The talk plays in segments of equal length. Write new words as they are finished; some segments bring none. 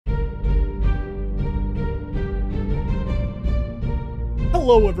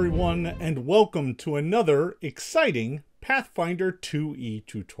Hello everyone, and welcome to another exciting Pathfinder 2e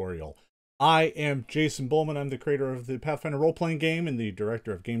tutorial. I am Jason Bulmahn. I'm the creator of the Pathfinder role-playing game and the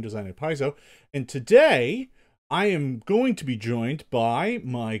director of game design at Paizo. And today, I am going to be joined by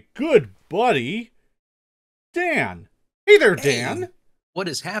my good buddy, Dan. Hey there, Dan. Hey, what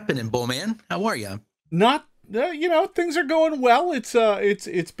is happening, Bulmahn? How are you? Not, things are going well.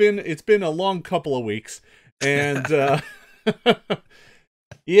 It's been a long couple of weeks, and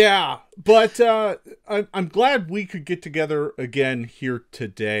yeah, but I'm glad we could get together again here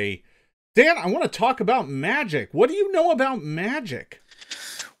today. Dan, I want to talk about magic. What do you know about magic?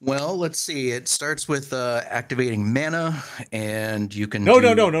 Well, let's see. It starts with activating mana, and you can No,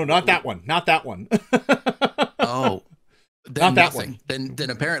 not that one. Not that one. Oh, then nothing. Then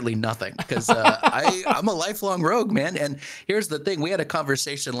apparently nothing, because I'm a lifelong rogue, man. And here's the thing: we had a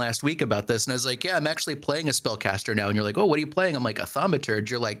conversation last week about this, and I was like, "Yeah, I'm actually playing a spellcaster now." And you're like, "Oh, what are you playing?" I'm like, "A thaumaturge."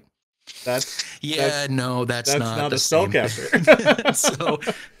 You're like, That's not a same. spellcaster." So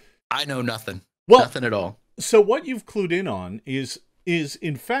I know nothing. Well, nothing at all. So what you've clued in on is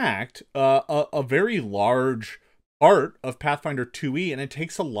in fact a very large part of Pathfinder 2e, and it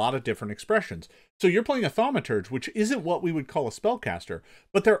takes a lot of different expressions. So you're playing a thaumaturge, which isn't what we would call a spellcaster,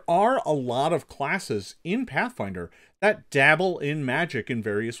 but there are a lot of classes in Pathfinder that dabble in magic in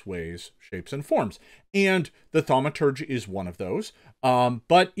various ways, shapes, and forms. And the thaumaturge is one of those.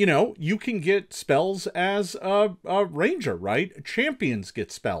 But, you can get spells as a ranger, right? Champions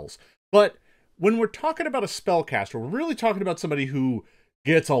get spells. But when we're talking about a spellcaster, we're really talking about somebody who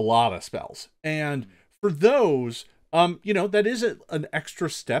gets a lot of spells. And for those, that is an extra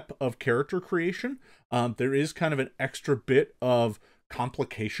step of character creation. There is kind of an extra bit of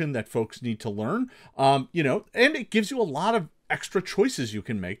complication that folks need to learn, and it gives you a lot of extra choices you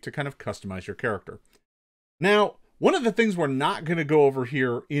can make to kind of customize your character. Now, one of the things we're not going to go over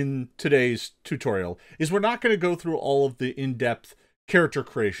here in today's tutorial is we're not going to go through all of the in-depth character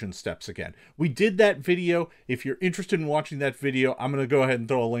creation steps again. We did that video. If you're interested in watching that video, I'm going to go ahead and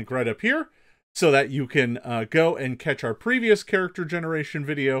throw a link right up here so that you can go and catch our previous character generation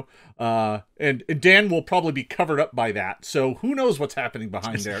video. And Dan will probably be covered up by that. So who knows what's happening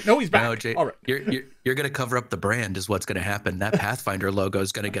behind there. No, he's back. No, Jay, all right. You're going to cover up the brand is what's going to happen. That Pathfinder logo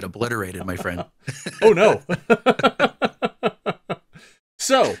is going to get obliterated, my friend. Oh, no.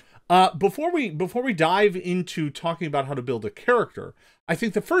 So, before we dive into talking about how to build a character, I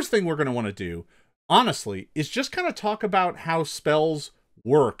think the first thing we're going to want to do, honestly, is just kind of talk about how spells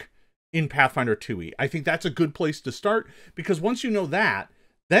work in Pathfinder 2e. I think that's a good place to start, because once you know that,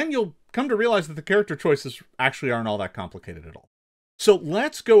 then you'll come to realize that the character choices actually aren't all that complicated at all. So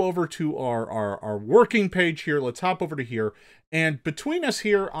let's go over to our working page here. Let's hop over to here. And between us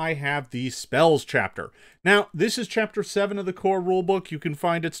here, I have the spells chapter. Now, this is chapter 7 of the core rulebook. You can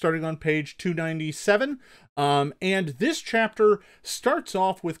find it starting on page 297. And this chapter starts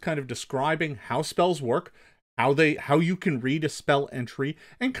off with kind of describing how spells work, how you can read a spell entry,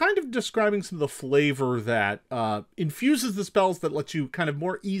 and kind of describing some of the flavor that infuses the spells that lets you kind of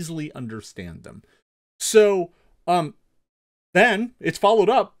more easily understand them. So, then it's followed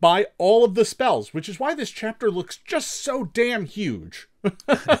up by all of the spells, which is why this chapter looks just so damn huge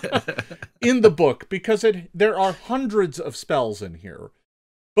in the book, because there are hundreds of spells in here.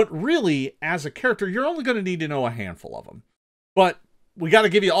 But really, as a character, you're only going to need to know a handful of them. But we got to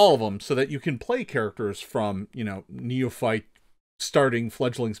give you all of them so that you can play characters from, neophyte starting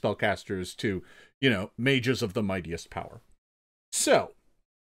fledgling spellcasters to, mages of the mightiest power. So,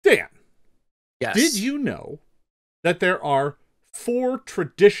 Dan, yes. Did you know that there are 4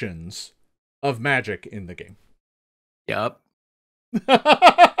 traditions of magic in the game? Yep.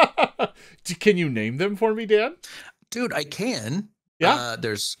 Can you name them for me, Dan? Dude, I can. Yeah.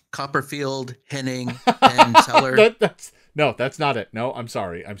 There's Copperfield, Henning, and Teller. No, that's not it. No, I'm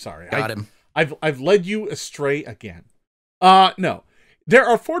sorry. Got him. I've led you astray again. No. There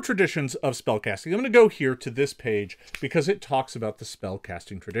are 4 traditions of spellcasting. I'm going to go here to this page because it talks about the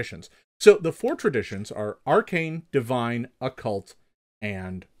spellcasting traditions. So the 4 traditions are arcane, divine, occult,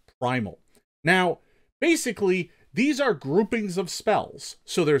 and primal. Now, basically, these are groupings of spells.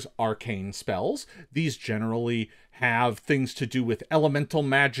 So there's arcane spells. These generally have things to do with elemental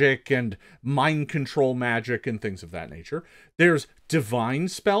magic and mind control magic and things of that nature. There's divine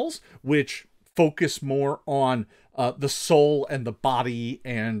spells, which focus more on the soul and the body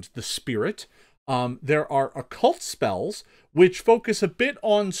and the spirit. There are occult spells, which focus a bit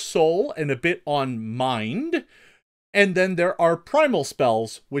on soul and a bit on mind. And then there are primal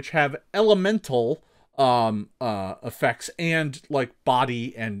spells, which have elemental effects and like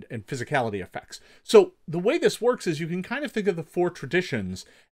body and physicality effects. So the way this works is you can kind of think of the 4 traditions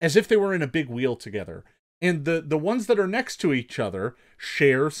as if they were in a big wheel together. And the ones that are next to each other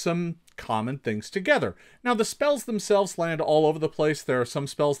share some common things together. Now, the spells themselves land all over the place. There are some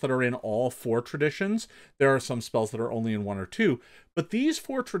spells that are in all 4 traditions. There are some spells that are only in 1 or 2. But these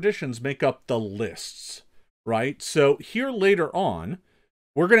 4 traditions make up the lists, right? So here later on,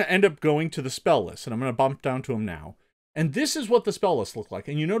 we're going to end up going to the spell list. And I'm going to bump down to them now. And this is what the spell list look like.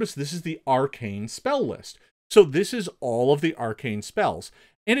 And you notice this is the arcane spell list. So this is all of the arcane spells.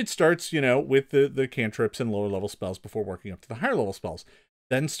 And it starts, with the cantrips and lower level spells before working up to the higher level spells.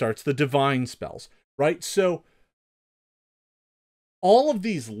 Then starts the divine spells, right? So all of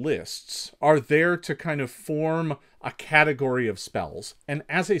these lists are there to kind of form a category of spells. And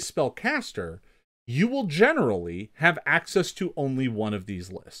as a spellcaster, you will generally have access to only one of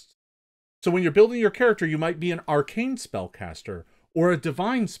these lists. So when you're building your character, you might be an arcane spellcaster, or a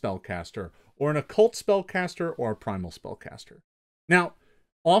divine spellcaster, or an occult spellcaster, or a primal spellcaster. Now,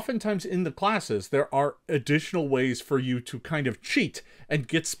 oftentimes in the classes, there are additional ways for you to kind of cheat and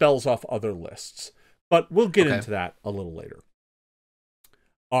get spells off other lists. But we'll get into that a little later.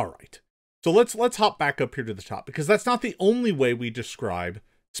 All right. So let's hop back up here to the top, because that's not the only way we describe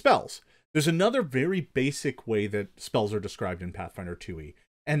spells. There's another very basic way that spells are described in Pathfinder 2e,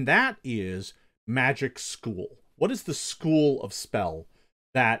 and that is magic school. What is the school of spell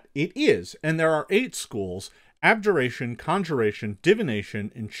that it is? And there are 8 schools: abjuration, conjuration,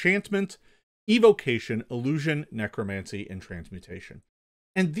 divination, enchantment, evocation, illusion, necromancy, and transmutation.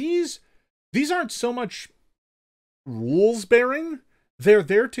 And these aren't so much rules-bearing. They're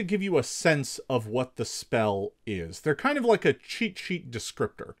there to give you a sense of what the spell is. They're kind of like a cheat sheet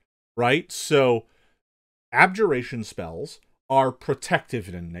descriptor, right? So abjuration spells are protective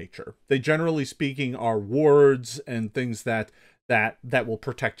in nature. They, generally speaking, are wards and things that will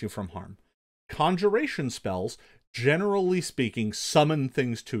protect you from harm. Conjuration spells, generally speaking, summon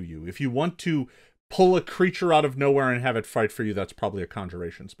things to you. If you want to pull a creature out of nowhere and have it fight for you, that's probably a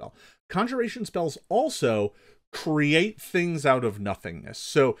conjuration spell. Conjuration spells also create things out of nothingness.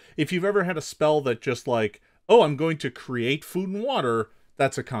 So if you've ever had a spell that just like, oh, I'm going to create food and water,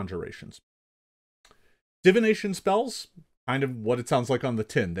 that's a conjuration spell. Divination spells, kind of what it sounds like on the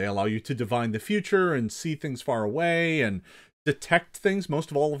tin. They allow you to divine the future and see things far away and detect things.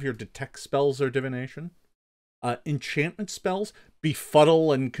 Most of all of your detect spells are divination. Enchantment spells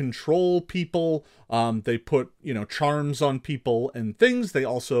befuddle and control people. They put, charms on people and things. They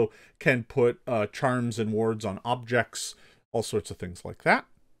also can put charms and wards on objects, all sorts of things like that.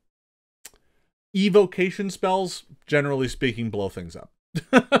 Evocation spells, generally speaking, blow things up.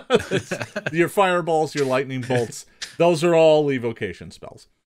 Your fireballs, your lightning bolts, those are all evocation spells.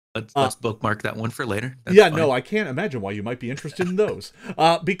 Let's bookmark that one for later. That's fine. No, I can't imagine why you might be interested in those.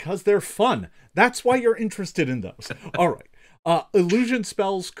 Because they're fun. That's why you're interested in those. All right. Illusion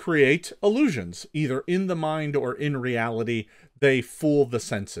spells create illusions, either in the mind or in reality. They fool the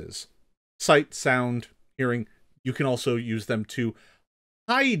senses. Sight, sound, hearing. You can also use them to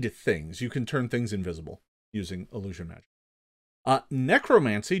hide things. You can turn things invisible using illusion magic.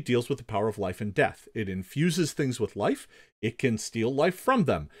 Necromancy deals with the power of life and death. It infuses things with life. It can steal life from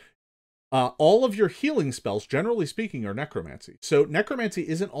them. All of your healing spells, generally speaking, are necromancy. So necromancy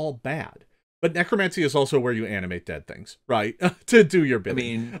isn't all bad. But necromancy is also where you animate dead things, right? To do your bidding.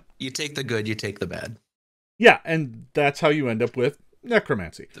 I mean, you take the good, you take the bad. Yeah, and that's how you end up with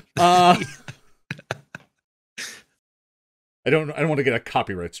necromancy. I don't want to get a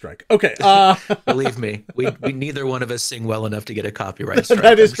copyright strike. Okay. Believe me, we neither one of us sing well enough to get a copyright strike.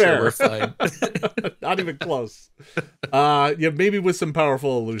 That is fair. Sure we're fine. Not even close. Maybe with some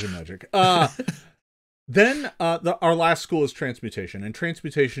powerful illusion magic. Then our last school is transmutation, and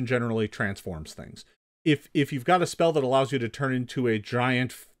transmutation generally transforms things. If you've got a spell that allows you to turn into a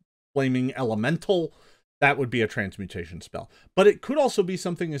giant flaming elemental, that would be a transmutation spell. But it could also be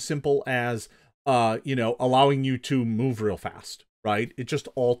something as simple as allowing you to move real fast, right? It just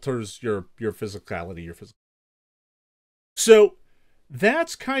alters your physicality, So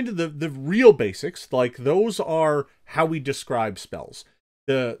that's kind of the real basics. Like, those are how we describe spells.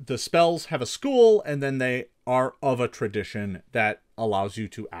 The spells have a school, and then they are of a tradition that allows you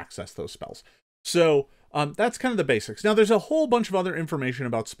to access those spells. So that's kind of the basics. Now, there's a whole bunch of other information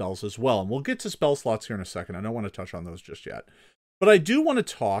about spells as well, and we'll get to spell slots here in a second. I don't want to touch on those just yet. But I do want to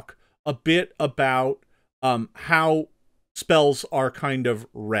talk a bit about how spells are kind of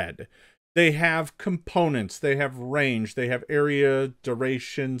read. They have components, they have range, they have area,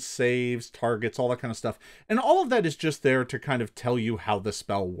 duration, saves, targets, all that kind of stuff. And all of that is just there to kind of tell you how the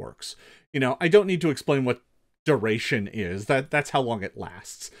spell works. I don't need to explain what duration is. That's how long it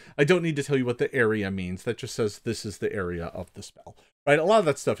lasts. I don't need to tell you what the area means. That just says this is the area of the spell, right? A lot of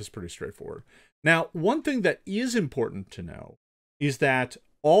that stuff is pretty straightforward. Now, one thing that is important to know is that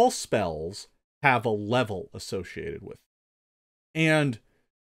all spells have a level associated with them. And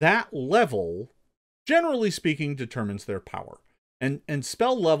that level, generally speaking, determines their power. And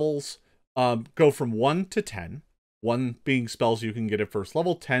spell levels go from 1 to 10. 1 being spells you can get at first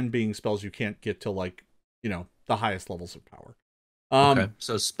level, 10 being spells you can't get to, like, the highest levels of power. Okay,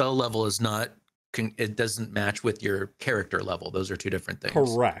 so spell level is not, it doesn't match with your character level. Those are two different things.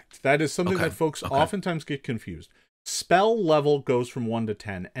 Correct. That is something that folks oftentimes get confused. Spell level goes from 1 to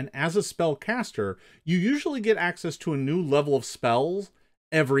 10, and as a spellcaster, you usually get access to a new level of spells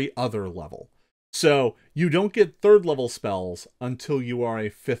every other level. So you don't get 3rd level spells until you are a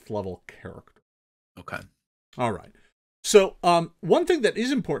 5th level character. Okay. All right. So one thing that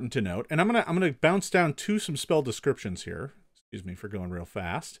is important to note, and I'm gonna bounce down to some spell descriptions here. Excuse me for going real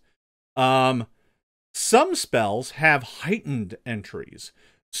fast. Some spells have heightened entries.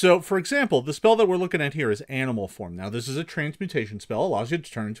 So, for example, the spell that we're looking at here is Animal Form. Now, this is a transmutation spell, allows you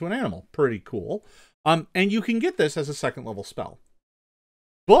to turn into an animal. Pretty cool. And you can get this as a 2nd level spell.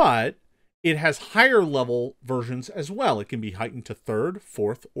 But it has higher level versions as well. It can be heightened to 3rd,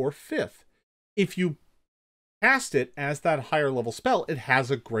 4th, or 5th. If you cast it as that higher level spell, it has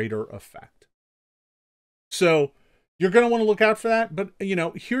a greater effect. So you're going to want to look out for that. But,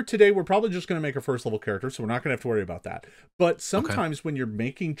 here today, we're probably just going to make a 1st level character, so we're not going to have to worry about that. But sometimes when you're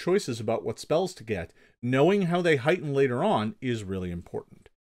making choices about what spells to get, knowing how they heighten later on is really important.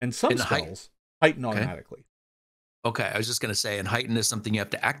 And some spells heighten automatically. Okay, I was just going to say, and heighten is something you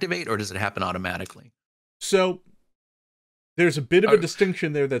have to activate, or does it happen automatically? So there's a bit of a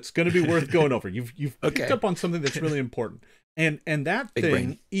distinction there that's going to be worth going over. You've picked up on something that's really important. And that Big thing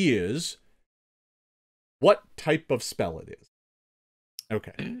brain. is what type of spell it is.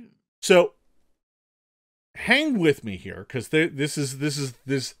 Okay. So hang with me here, because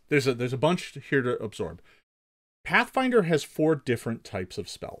there's a bunch here to absorb. Pathfinder has 4 different types of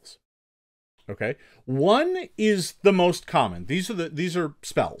spells. Okay. One is the most common. These are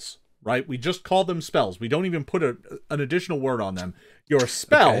spells, right? We just call them spells. We don't even put an additional word on them. Your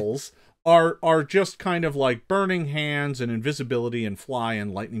spells are just kind of like Burning Hands and Invisibility and Fly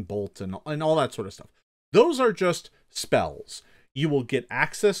and Lightning Bolt and all that sort of stuff. Those are just spells. You will get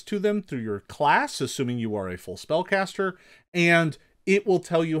access to them through your class, assuming you are a full spellcaster, and it will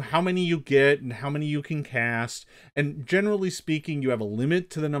tell you how many you get and how many you can cast. And generally speaking, you have a limit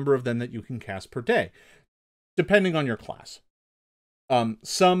to the number of them that you can cast per day, depending on your class.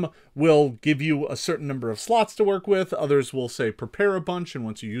 Some will give you a certain number of slots to work with. Others will say prepare a bunch, and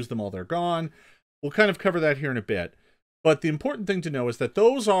once you use them all, they're gone. We'll kind of cover that here in a bit. But the important thing to know is that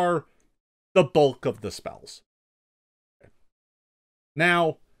those are the bulk of the spells.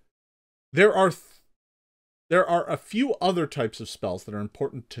 Now, there are a few other types of spells that are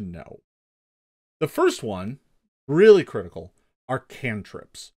important to know. The first one, really critical, are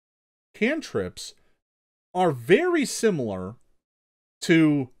cantrips. Cantrips are very similar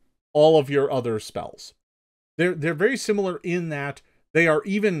to all of your other spells. They're very similar in that they are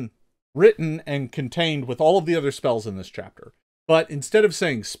even written and contained with all of the other spells in this chapter. But instead of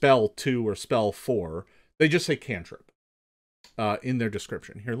saying spell 2 or spell 4, they just say cantrip in their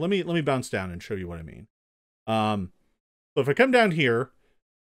description. Here, let me bounce down and show you what I mean. So if I come down here,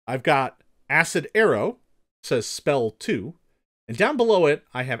 I've got Acid Arrow, says spell 2, and down below it,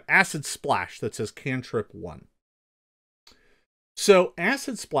 I have Acid Splash that says cantrip 1. So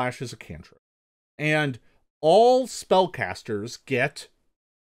Acid Splash is a cantrip, and all spellcasters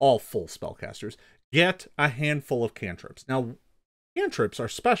all full spellcasters get a handful of cantrips. Now, cantrips are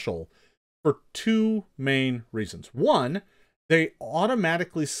special for 2 main reasons. One, they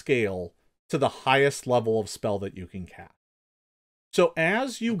automatically scale to the highest level of spell that you can cast. So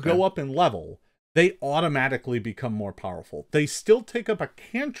as you go up in level, they automatically become more powerful. They still take up a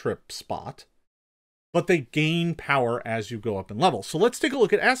cantrip spot, but they gain power as you go up in level. So let's take a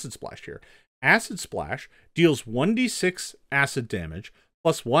look at Acid Splash here. Acid Splash deals 1d6 acid damage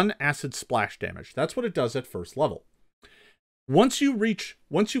plus 1 acid splash damage. That's what it does at first level. Once you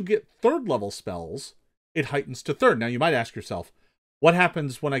get 3rd level spells, it heightens to 3rd. Now you might ask yourself, what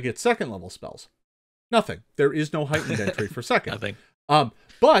happens when I get 2nd level spells? Nothing. There is no heightened entry for 2nd. Nothing.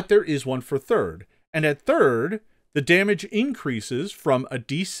 But there is one for 3rd. And at 3rd, the damage increases from a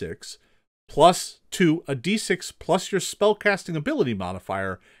d6 to a d6 plus your spellcasting ability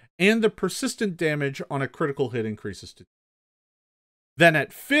modifier, and the persistent damage on a critical hit increases to 2. Then at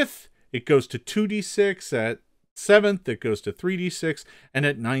 5th, it goes to 2d6. At 7th, it goes to 3d6, and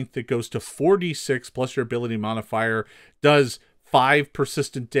at 9th, it goes to 4d6, plus your ability modifier does 5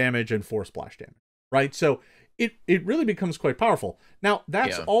 persistent damage and 4 splash damage, right? So it really becomes quite powerful. Now,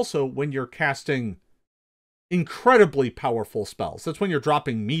 that's also when you're casting incredibly powerful spells. That's when you're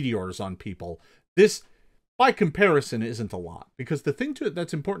dropping meteors on people. This, by comparison, isn't a lot, because the thing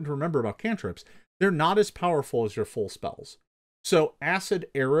that's important to remember about cantrips, they're not as powerful as your full spells. So Acid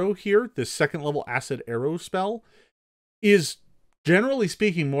Arrow here, this 2nd level Acid Arrow spell, is generally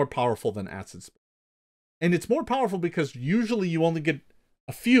speaking more powerful than Acid Spell. And it's more powerful because usually you only get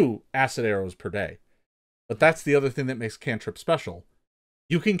a few Acid Arrows per day. But that's the other thing that makes cantrips special.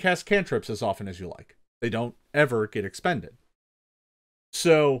 You can cast cantrips as often as you like. They don't ever get expended.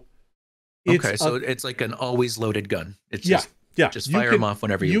 So it's like an always loaded gun. It's just fire them off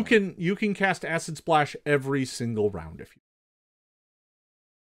whenever you want. You can cast Acid Splash every single round if you.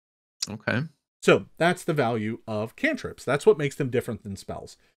 Okay. So that's the value of cantrips. That's what makes them different than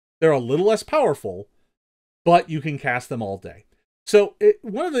spells. They're a little less powerful, but you can cast them all day. So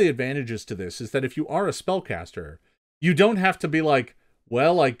one of the advantages to this is that if you are a spellcaster, you don't have to be like,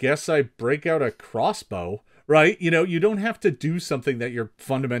 well, I guess I break out a crossbow, right? You know, you don't have to do something that you're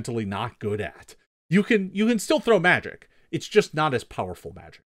fundamentally not good at. You can still throw magic. It's just not as powerful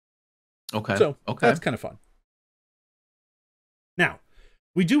magic. Okay. So that's kind of fun. Now,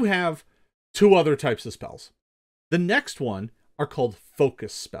 we do have 2 other types of spells. The next one are called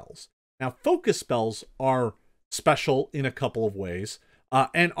focus spells. Now, focus spells are special in a couple of ways,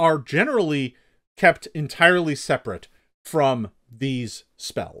 and are generally kept entirely separate from these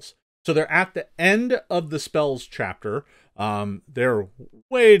spells. So they're at the end of the spells chapter. They're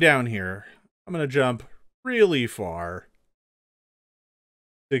way down here. I'm going to jump really far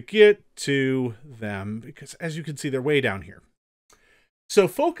to get to them, because as you can see, they're way down here. So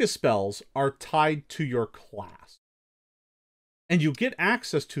focus spells are tied to your class, and you get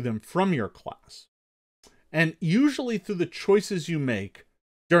access to them from your class, and usually through the choices you make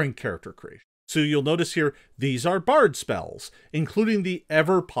during character creation. So you'll notice here, these are bard spells, including the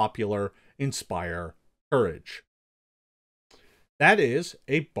ever popular Inspire Courage. That is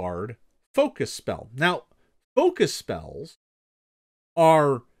a bard focus spell. Now, focus spells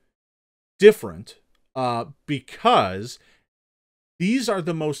are different because these are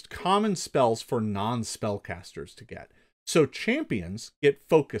the most common spells for non-spellcasters to get. So champions get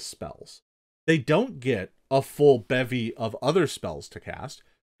focus spells. They don't get a full bevy of other spells to cast.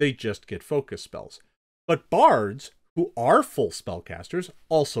 They just get focus spells. But bards, who are full spellcasters,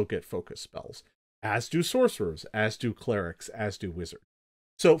 also get focus spells, as do sorcerers, as do clerics, as do wizards.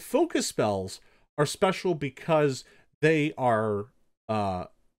 So focus spells are special because they are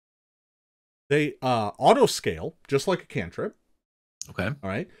auto scale, just like a cantrip. Okay. All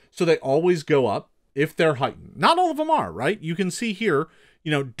right. So they always go up if they're heightened. Not all of them are, right? You can see here,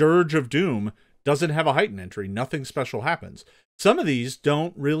 Dirge of Doom doesn't have a heightened entry. Nothing special happens. Some of these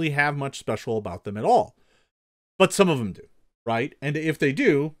don't really have much special about them at all, but some of them do, right? And if they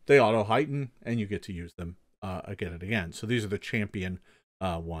do, they auto heighten and you get to use them again and again. So these are the champion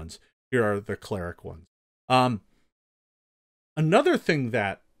ones. Here are the cleric ones. Another thing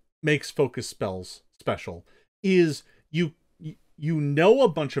that makes focus spells special is you know a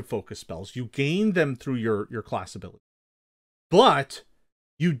bunch of focus spells. You gain them through your class ability, but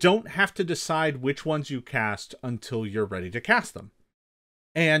you don't have to decide which ones you cast until you're ready to cast them.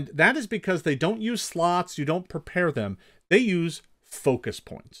 And that is because they don't use slots, you don't prepare them, they use focus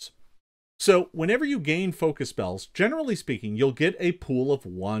points. So whenever you gain focus spells, generally speaking, you'll get a pool of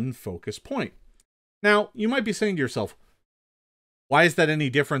 1 focus point. Now, you might be saying to yourself, why is that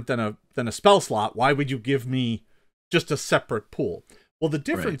any different than a spell slot? Why would you give me just a separate pool? Well, the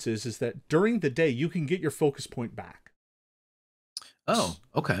difference is that during the day, you can get your focus point back. Oh,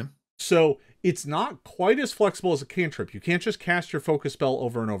 okay. So it's not quite as flexible as a cantrip. You can't just cast your focus spell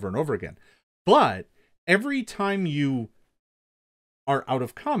over and over and over again. But every time you are out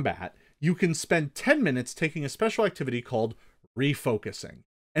of combat, you can spend 10 minutes taking a special activity called refocusing.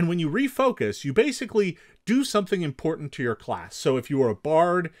 And when you refocus, you basically do something important to your class. So if you are a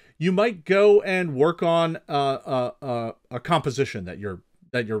bard, you might go and work on a composition that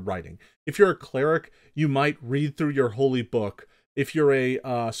you're writing. If you're a cleric, you might read through your holy book. If you're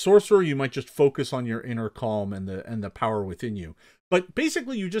a sorcerer, you might just focus on your inner calm and the power within you. But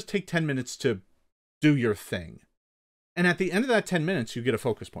basically, you just take 10 minutes to do your thing. And at the end of that 10 minutes, you get a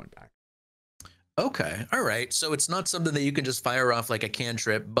focus point back. Okay. All right. So it's not something that you can just fire off like a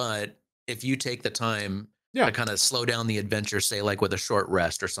cantrip, but if you take the time Yeah. to kind of slow down the adventure, say like with a short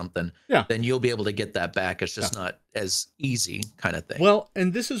rest or something, Yeah. then you'll be able to get that back. It's just not as easy kind of thing. Well,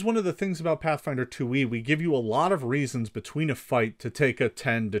 and this is one of the things about Pathfinder 2e. We give you a lot of reasons between a fight to take a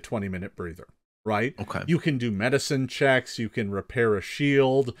 10 to 20 minute breather, right? Okay. You can do medicine checks, you can repair a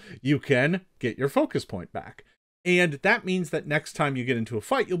shield, you can get your focus point back. And that means that next time you get into a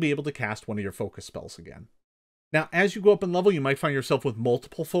fight, you'll be able to cast one of your focus spells again. Now, as you go up in level, you might find yourself with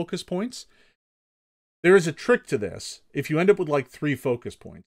multiple focus points. There is a trick to this. If you end up with like 3 focus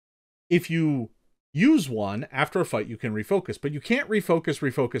points, if you use one after a fight, you can refocus, but you can't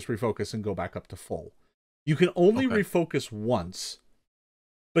refocus, and go back up to full. You can only refocus once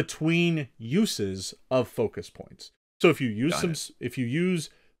between uses of focus points. So if you use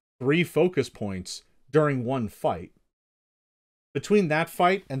 3 focus points during one fight, between that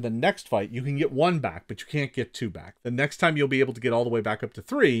fight and the next fight, you can get 1 back, but you can't get 2 back. The next time you'll be able to get all the way back up to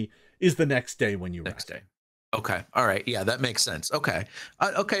 3 is the next day when you rest. Okay. All right. Yeah, that makes sense. Okay.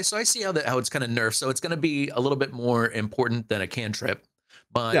 Okay. So I see how it's kind of nerfed. So it's going to be a little bit more important than a cantrip,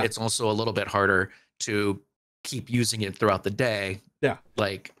 but it's also a little bit harder to keep using it throughout the day. Yeah.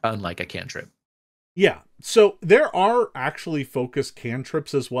 Like, unlike a cantrip. Yeah. So there are actually focus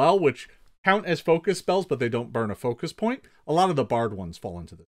cantrips as well, which count as focus spells, but they don't burn a focus point. A lot of the bard ones fall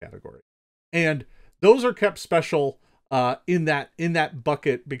into this category. And those are kept special in that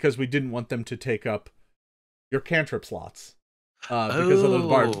bucket because we didn't want them to take up your cantrip slots. Because of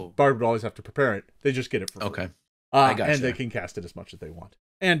the bard would always have to prepare it. They just get it for free. Okay. I gotcha. And they can cast it as much as they want.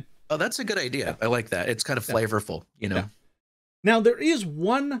 And that's a good idea. I like that. It's kind of flavorful, you know. Yeah. Now, there is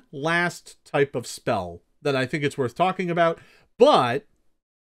one last type of spell that I think it's worth talking about, but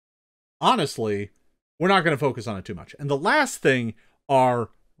honestly, we're not going to focus on it too much. And the last thing are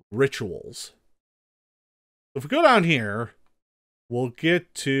rituals. If we go down here, we'll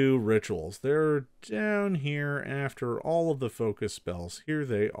get to rituals. They're down here after all of the focus spells. Here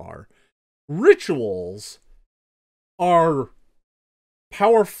they are. Rituals are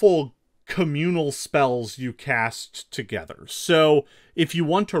powerful communal spells you cast together. So if you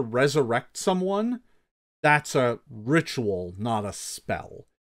want to resurrect someone, that's a ritual, not a spell.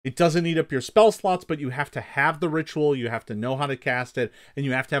 It doesn't eat up your spell slots, but you have to have the ritual, you have to know how to cast it, and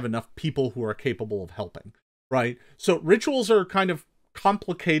you have to have enough people who are capable of helping, right? So rituals are kind of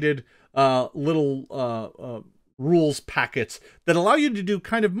complicated little rules packets that allow you to do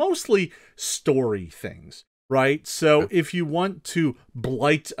kind of mostly story things, right? So if you want to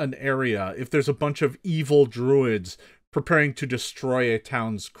blight an area, if there's a bunch of evil druids preparing to destroy a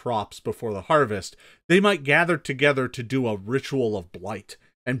town's crops before the harvest, they might gather together to do a ritual of blight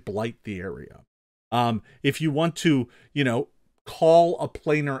and blight the area. If you want to, call a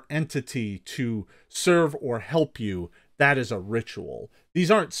planar entity to serve or help you, that is a ritual.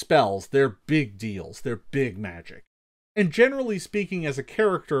 These aren't spells, they're big deals, they're big magic. And generally speaking, as a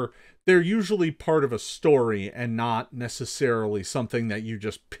character, they're usually part of a story and not necessarily something that you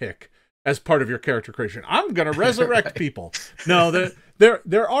just pick as part of your character creation. I'm going to resurrect people. No,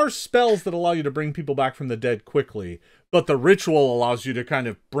 there are spells that allow you to bring people back from the dead quickly, but the ritual allows you to kind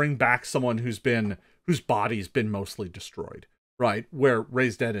of bring back someone whose body's been mostly destroyed, right? Where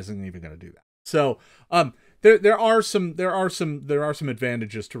Raise Dead isn't even going to do that. So, there are some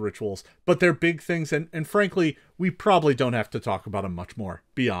advantages to rituals, but they're big things, and frankly, we probably don't have to talk about them much more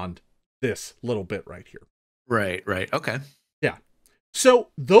beyond this little bit right here. Right. Okay. Yeah. So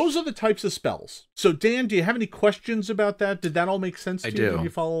those are the types of spells. So Dan, do you have any questions about that? Did that all make sense to you? Did you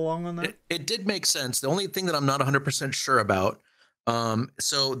follow along on that? It did make sense. The only thing that I'm not 100% sure about,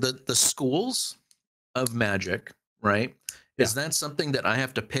 so the schools of magic, right? Is that something that I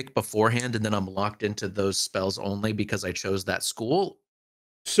have to pick beforehand and then I'm locked into those spells only because I chose that school?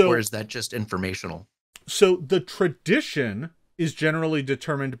 Or is that just informational? So the tradition is generally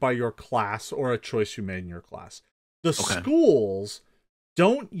determined by your class or a choice you made in your class. The schools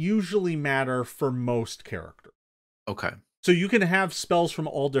don't usually matter for most characters. Okay. So you can have spells from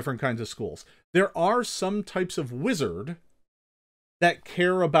all different kinds of schools. There are some types of wizard that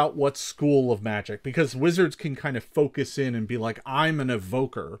care about what school of magic, because wizards can kind of focus in and be like, I'm an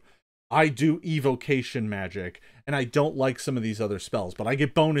evoker. I do evocation magic, and I don't like some of these other spells, but I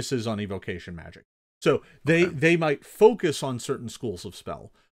get bonuses on evocation magic. So they might focus on certain schools of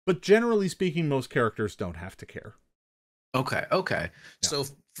spell, but generally speaking, most characters don't have to care. Okay. Yeah. So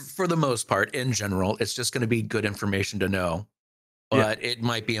for the most part, in general, it's just going to be good information to know, but it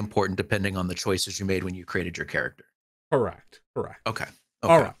might be important depending on the choices you made when you created your character. Correct. Okay.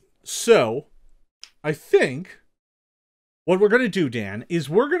 All right. So I think what we're going to do, Dan, is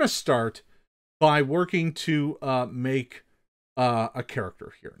we're going to start by working to make a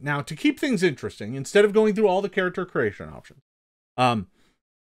character here. Now, to keep things interesting, instead of going through all the character creation options,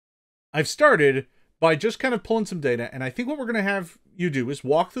 I've started by just kind of pulling some data, and I think what we're going to have you do is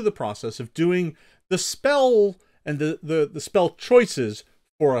walk through the process of doing the spell and the spell choices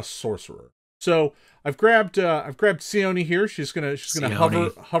for a sorcerer. So I've grabbed Sione here. She's gonna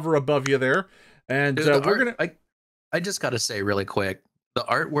hover above you there, and dude, I just got to say really quick, the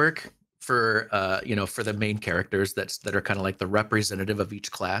artwork for for the main characters that are kind of like the representative of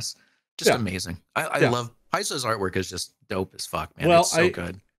each class, just amazing. I love Paizo's artwork is just dope as fuck, man. Well, it's so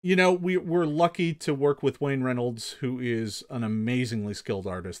good. We're lucky to work with Wayne Reynolds, who is an amazingly skilled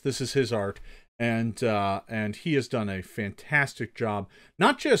artist. This is his art, and he has done a fantastic job,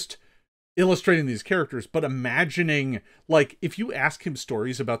 not just illustrating these characters, but imagining, like, if you ask him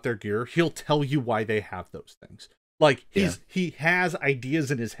stories about their gear, he'll tell you why they have those things. Like, he has ideas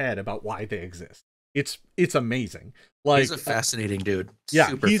in his head about why they exist. It's amazing. Like, he's a fascinating dude. Yeah,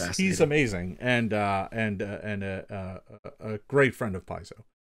 super he's amazing, and a great friend of Paizo.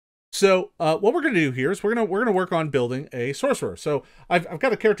 So what we're going to do here is we're gonna work on building a sorcerer. So I've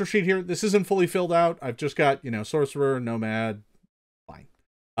got a character sheet here. This isn't fully filled out. I've just got sorcerer, nomad, fine.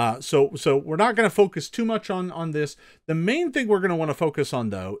 So we're not going to focus too much on this. The main thing we're going to want to focus on,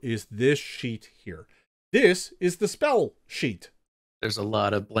 though, is this sheet here. This is the spell sheet. There's a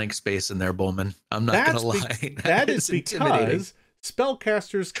lot of blank space in there, Bulmahn. I'm not going to lie. That is because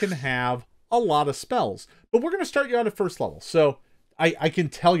spellcasters can have a lot of spells. But we're going to start you out at first level. So I can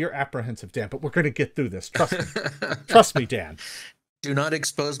tell you're apprehensive, Dan, but we're going to get through this. Trust me. Trust me, Dan. Do not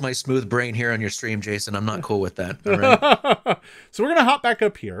expose my smooth brain here on your stream, Jason. I'm not cool with that. All right. So we're going to hop back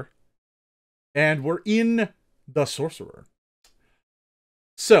up here, and we're in the sorcerer.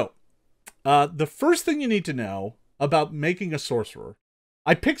 So the first thing you need to know about making a sorcerer,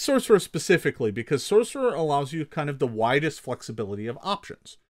 I picked sorcerer specifically because sorcerer allows you kind of the widest flexibility of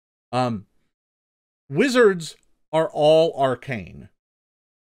options. Wizards are all arcane.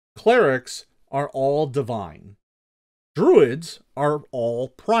 Clerics are all divine. Druids are all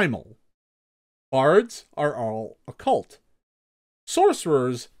primal. Bards are all occult.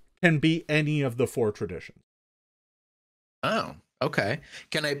 Sorcerers can be any of the 4 traditions. Oh, okay.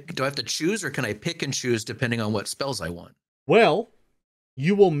 Do I have to choose, or can I pick and choose depending on what spells I want? Well,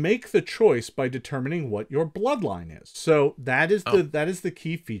 you will make the choice by determining what your bloodline is. So that is the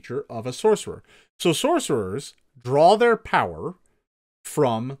key feature of a sorcerer. So sorcerers draw their power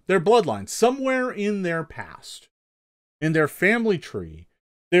from their bloodline. Somewhere in their past, in their family tree,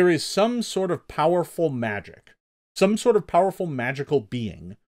 there is some sort of powerful magic, some sort of powerful magical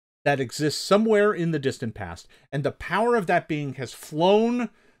being that exists somewhere in the distant past, and the power of that being has flown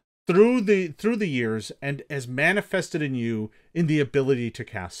through the years and has manifested in you in the ability to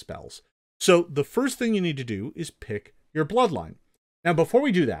cast spells. So the first thing you need to do is pick your bloodline. Now, before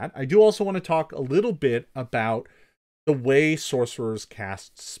we do that, I do also want to talk a little bit about the way sorcerers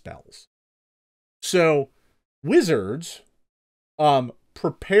cast spells. So wizards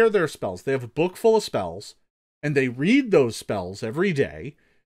prepare their spells. They have a book full of spells, and they read those spells every day,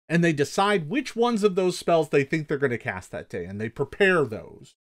 and they decide which ones of those spells they think they're going to cast that day, and they prepare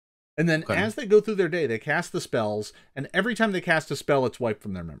those. And then as they go through their day, they cast the spells, and every time they cast a spell, it's wiped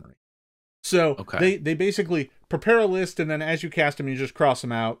from their memory. So they basically prepare a list, and then as you cast them, you just cross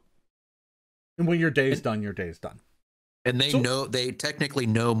them out. And when your day is done, your day is done. And they technically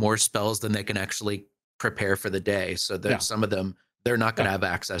know more spells than they can actually prepare for the day. So that some of them they're not going to have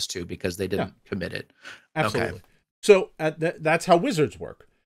access to because they didn't commit it. Absolutely. Okay. So that's how wizards work.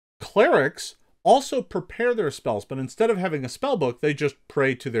 Clerics also prepare their spells, but instead of having a spell book, they just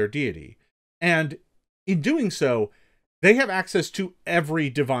pray to their deity. And in doing so, they have access to every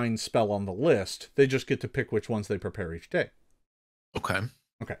divine spell on the list. They just get to pick which ones they prepare each day. Okay.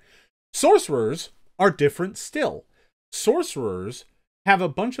 Sorcerers are different still. Sorcerers have a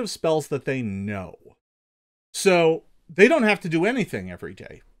bunch of spells that they know. So they don't have to do anything every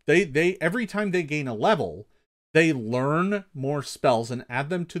day. They every time they gain a level, they learn more spells and add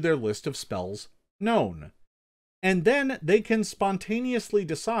them to their list of spells known. And then they can spontaneously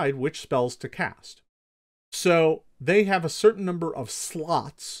decide which spells to cast. So they have a certain number of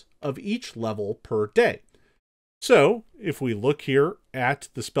slots of each level per day. So if we look here at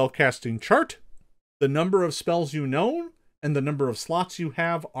the spellcasting chart, the number of spells you know and the number of slots you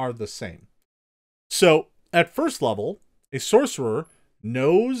have are the same. So at first level, a sorcerer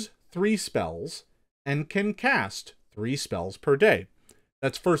knows 3 spells and can cast 3 spells per day.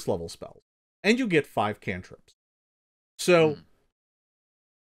 That's first level spells. And you get 5 cantrips. So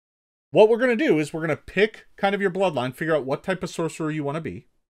what we're going to do is we're going to pick kind of your bloodline, figure out what type of sorcerer you want to be.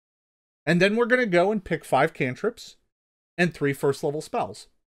 And then we're going to go and pick 5 cantrips. and 3 first level spells.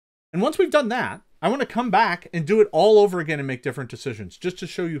 And once we've done that, I want to come back and do it all over again and make different decisions, just to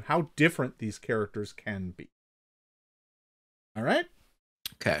show you how different these characters can be. All right?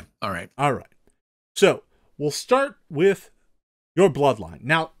 Okay. All right. All right. So we'll start with your bloodline.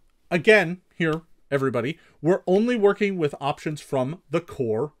 Now, again, here, everybody, we're only working with options from the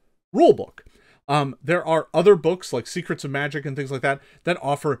core rulebook. There are other books like Secrets of Magic and things like that that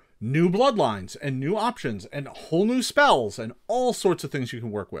offer new bloodlines and new options and whole new spells and all sorts of things you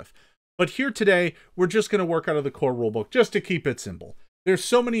can work with. But here today, we're just going to work out of the core rulebook just to keep it simple. There's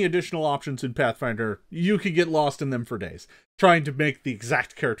so many additional options in Pathfinder, you could get lost in them for days, trying to make the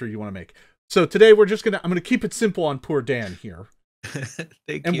exact character you want to make. So today I'm going to keep it simple on poor Dan here.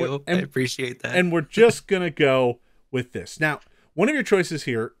 Thank you. I appreciate that. And we're just going to go with this. Now, one of your choices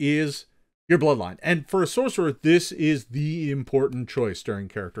here is your bloodline. And for a sorcerer, this is the important choice during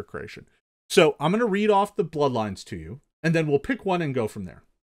character creation. So I'm going to read off the bloodlines to you, and then we'll pick one and go from there.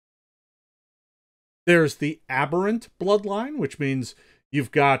 There's the aberrant bloodline, which means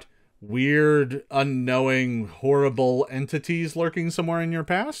you've got weird, unknowing, horrible entities lurking somewhere in your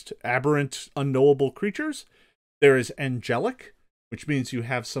past. Aberrant, unknowable creatures. There is angelic, which means you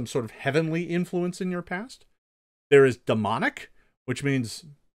have some sort of heavenly influence in your past. There is demonic, which means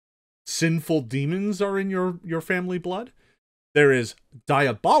sinful demons are in your family blood. There is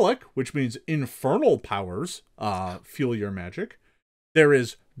diabolic, which means infernal powers fuel your magic. There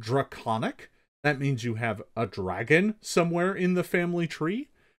is draconic. That means you have a dragon somewhere in the family tree.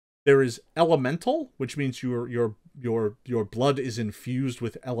 There is elemental, which means your blood is infused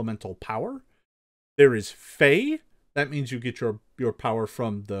with elemental power. There is fey. That means you get your power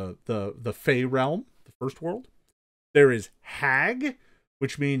from the fey realm, the first world. There is hag,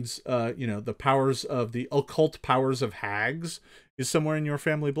 which means the powers of the occult powers of hags is somewhere in your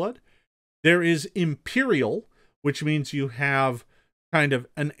family blood. There is imperial, which means you have kind of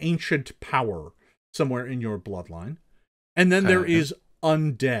an ancient power somewhere in your bloodline. And then there is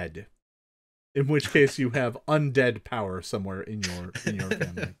undead, in which case you have undead power somewhere in your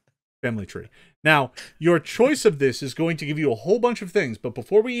family tree. Now, your choice of this is going to give you a whole bunch of things, but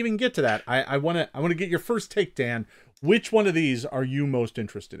before we even get to that, I want to get your first take, Dan. Which one of these are you most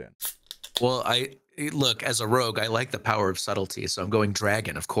interested in? Well, look, as a rogue, I like the power of subtlety, so I'm going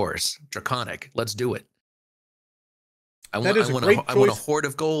dragon, of course. Draconic. Let's do it. I want a hoard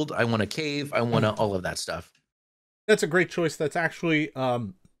of gold. I want a cave. I want all of that stuff. That's a great choice. That's actually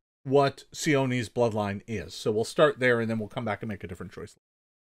what Sione's bloodline is. So we'll start there, and then we'll come back and make a different choice.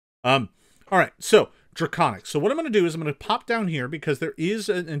 All right, so draconic. So what I'm going to do is I'm going to pop down here because there is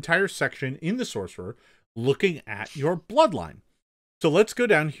an entire section in the sorcerer looking at your bloodline. So let's go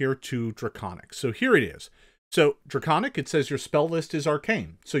down here to draconic. So here it is. So draconic, it says your spell list is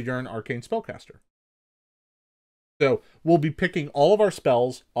arcane. So you're an arcane spellcaster. So we'll be picking all of our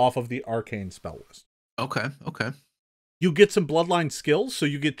spells off of the arcane spell list. Okay. You get some bloodline skills, so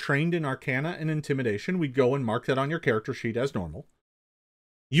you get trained in arcana and intimidation. We go and mark that on your character sheet as normal.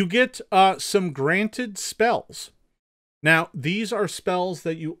 You get some granted spells. Now, these are spells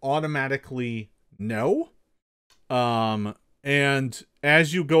that you automatically know. And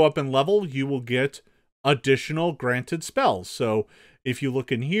as you go up in level, you will get additional granted spells. So if you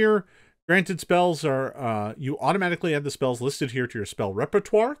look in here, granted spells are, you automatically add the spells listed here to your spell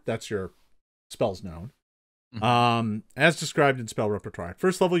repertoire. That's your spells known. As described in spell repertoire. At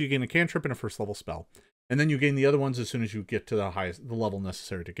first level, you gain a cantrip and a first level spell. And then you gain the other ones as soon as you get to the level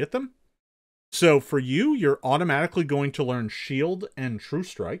necessary to get them. So for you, you're automatically going to learn Shield and True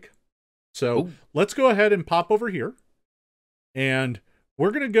Strike. So let's go ahead and pop over here. And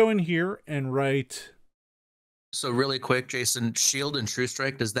we're going to go in here and write... So really quick, Jason, Shield and True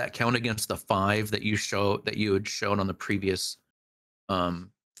Strike, does that count against the 5 that you had shown on the previous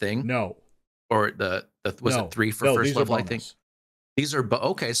thing? No. Or was it 3 for first level, I think? These are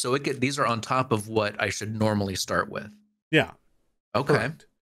okay, so these are on top of what I should normally start with. Yeah. Okay. Correct.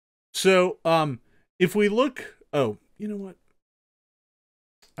 So if we look, you know what?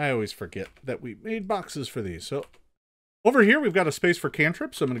 I always forget that we made boxes for these. So over here we've got a space for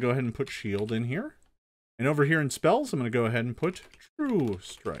cantrips, so I'm going to go ahead and put Shield in here. And over here in spells, I'm going to go ahead and put True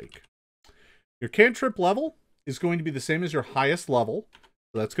Strike. Your cantrip level is going to be the same as your highest level.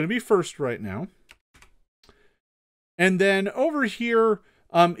 So that's going to be first right now. And then over here,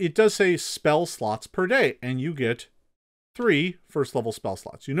 it does say spell slots per day, and you get 3 first level spell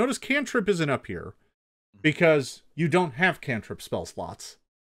slots. You notice cantrip isn't up here because you don't have cantrip spell slots.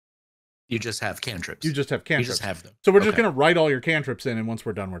 You just have cantrips. You just have cantrips. You just have them. So we're just going to write all your cantrips in, and once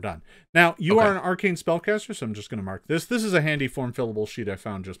we're done, we're done. Now, you Okay. are an arcane spellcaster, so I'm just going to mark this. This is a handy form-fillable sheet I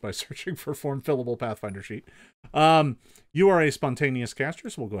found just by searching for form-fillable Pathfinder sheet. You are a spontaneous caster,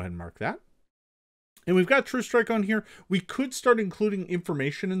 so we'll go ahead and mark that. And we've got True Strike on here. We could start including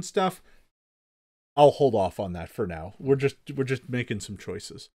information and stuff. I'll hold off on that for now. We're just making some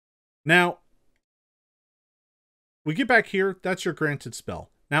choices. Now, we get back here. That's your granted spell.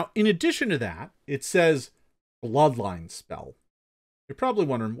 Now, in addition to that, it says bloodline spell. You're probably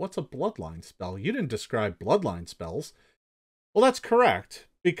wondering, what's a bloodline spell? You didn't describe bloodline spells. Well, that's correct,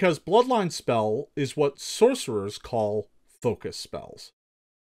 because bloodline spell is what sorcerers call focus spells.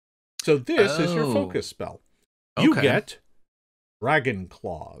 So this is your focus spell. You get Dragon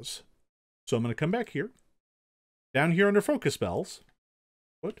Claws. So I'm going to come back here. Down here under focus spells.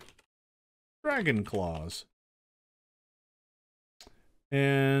 Put Dragon Claws.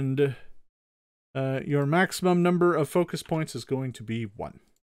 And your maximum number of focus points is going to be 1.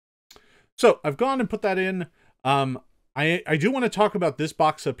 So I've gone and put that in. I do want to talk about this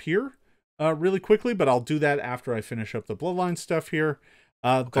box up here really quickly, but I'll do that after I finish up the bloodline stuff here.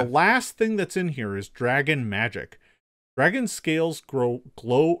 The last thing that's in here is Dragon Magic. Dragon scales grow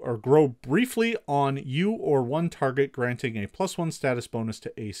briefly on you or one target, granting a +1 status bonus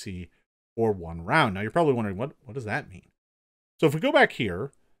to AC for 1 round. Now you're probably wondering, what does that mean? So if we go back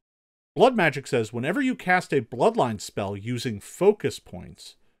here, Blood Magic says whenever you cast a bloodline spell using focus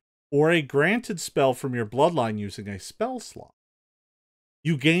points, or a granted spell from your bloodline using a spell slot,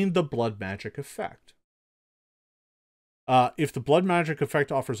 you gain the Blood Magic effect. If the Blood Magic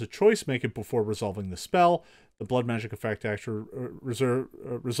effect offers a choice, make it before resolving the spell. The Blood Magic effect actually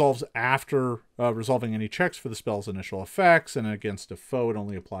resolves after resolving any checks for the spell's initial effects, and against a foe, it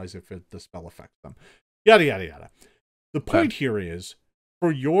only applies if the spell affects them. Yada, yada, yada. The point here is,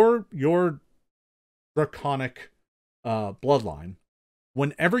 for your draconic bloodline,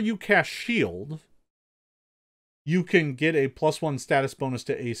 whenever you cast Shield, you can get a +1 status bonus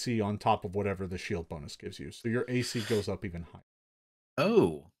to AC on top of whatever the shield bonus gives you. So your AC goes up even higher.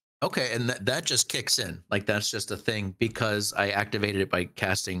 Oh, okay. And that just kicks in. Like, that's just a thing because I activated it by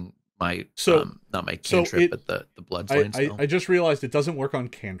casting my, not my cantrip, but the bloodline spell. I just realized it doesn't work on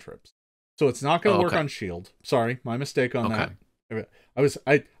cantrips. So it's not going to work on shield. Sorry, my mistake on that.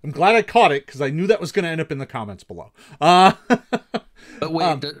 I'm glad I caught it because I knew that was going to end up in the comments below. But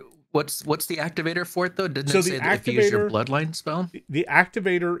wait, what's the activator for it though? Didn't it say that if you use your bloodline spell? The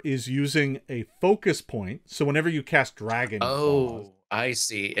activator is using a focus point. So whenever you cast Dragon Claws, I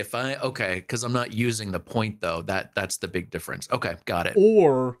see. Because I'm not using the point though. That's the big difference. Okay, got it.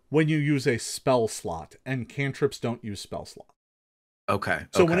 Or when you use a spell slot, and cantrips don't use spell slot. Okay.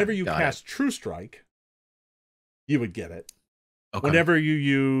 So whenever you cast True Strike, you would get it. Okay. Whenever you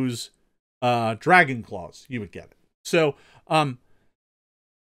use Dragon Claws, you would get it. So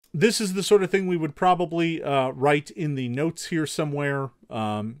this is the sort of thing we would probably write in the notes here somewhere.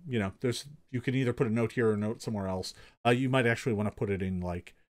 You can either put a note here or a note somewhere else. You might actually want to put it in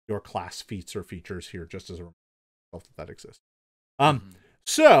like your class feats or features here, just as a reminder that exists.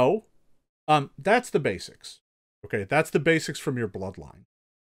 So that's the basics. Okay, that's the basics from your bloodline.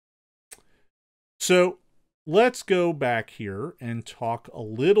 So let's go back here and talk a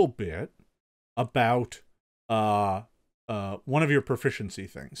little bit about one of your proficiency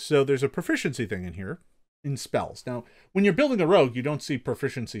things. So there's a proficiency thing in here in spells. Now, when you're building a rogue, you don't see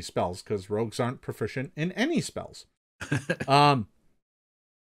proficiency spells because rogues aren't proficient in any spells.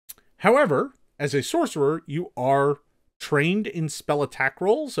 However, as a sorcerer, you are trained in spell attack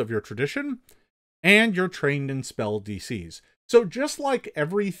rolls of your tradition, and you're trained in spell DCs. So just like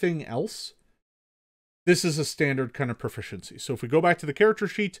everything else, this is a standard kind of proficiency. So if we go back to the character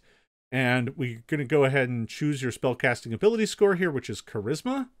sheet, and we're going to go ahead and choose your spellcasting ability score here, which is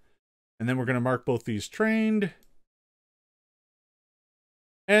Charisma. And then we're going to mark both these trained.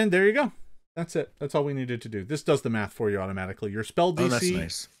 And there you go. That's it. That's all we needed to do. This does the math for you automatically. Your spell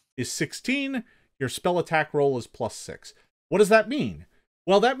DC is 16. Your spell attack roll is +6. What does that mean?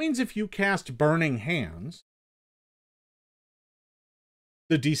 Well, that means if you cast Burning Hands,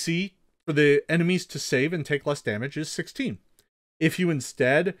 the DC for the enemies to save and take less damage is 16. If you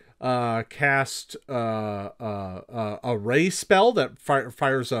instead cast a ray spell that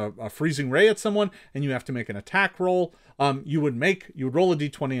fires a freezing ray at someone, and you have to make an attack roll, you would roll a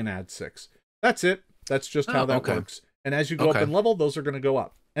d20 and add 6. That's it. That's just how that works. And as you go up in level, those are going to go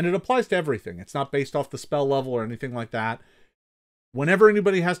up. And it applies to everything. It's not based off the spell level or anything like that. Whenever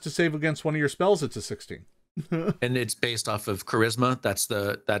anybody has to save against one of your spells, it's a 16. And it's based off of charisma. That's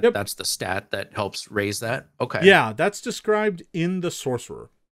the stat that helps raise that. Okay. Yeah, that's described in the sorcerer.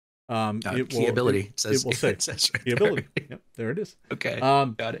 Key ability. It will say right key ability. Yep, there it is. Okay,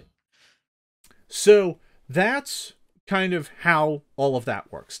 got it. So that's kind of how all of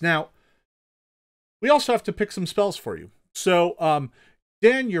that works. Now, we also have to pick some spells for you. So,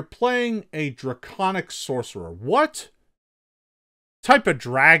 Dan, you're playing a draconic sorcerer. What type of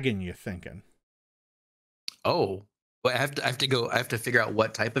dragon you thinking? Oh, well, I have to figure out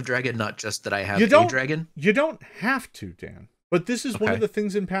what type of dragon, not just that I have a dragon. You don't have to, Dan. But this is one of the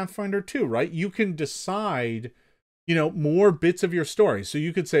things in Pathfinder 2, right? You can decide, more bits of your story. So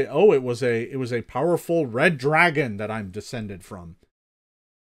you could say, oh, it was a powerful red dragon that I'm descended from.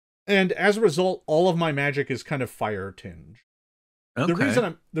 And as a result, all of my magic is kind of fire tinged. Okay.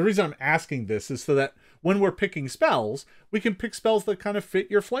 The reason I'm asking this is so that when we're picking spells, we can pick spells that kind of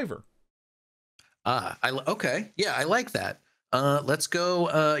fit your flavor. Okay. Yeah, I like that. Let's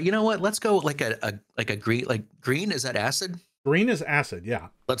go, you know what? Let's go like a green, like green. Is that acid? Green is acid, yeah.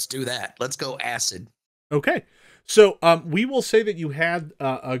 Let's do that. Let's go acid. Okay. So we will say that you had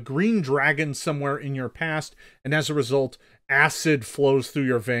a green dragon somewhere in your past, and as a result, acid flows through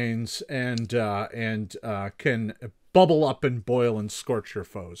your veins and can bubble up and boil and scorch your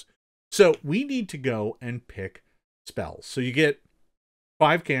foes. So we need to go and pick spells. So you get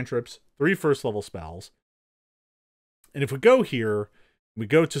 5 cantrips, 3 first level spells. And if we go here, we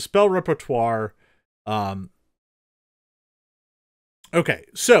go to spell repertoire. Okay,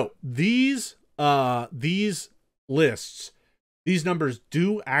 so these lists, these numbers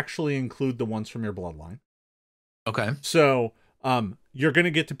do actually include the ones from your bloodline. Okay. So you're going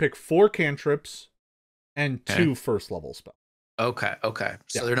to get to pick 4 cantrips and 2 first level spells. Okay.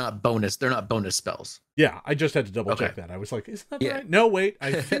 So they're not bonus spells. Yeah, I just had to double check that. I was like, isn't that right? No, wait.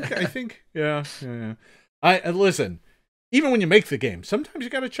 I think yeah. Listen, even when you make the game, sometimes you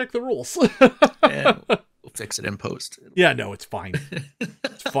got to check the rules. We'll fix it in post. Yeah, no, it's fine.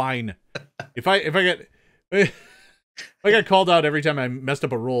 It's fine. If I got called out every time I messed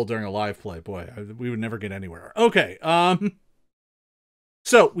up a rule during a live play, boy, we would never get anywhere. Okay.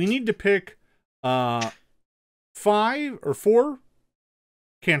 So we need to pick 5 or 4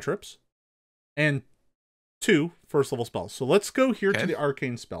 cantrips and 2 first level spells. So let's go here to the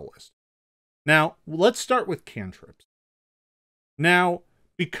arcane spell list. Now, let's start with cantrips. Now,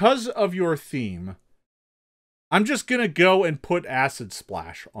 because of your theme, I'm just going to go and put Acid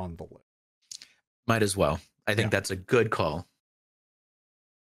Splash on the list. Might as well. I think that's a good call.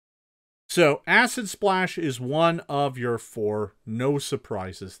 So, Acid Splash is one of your 4. No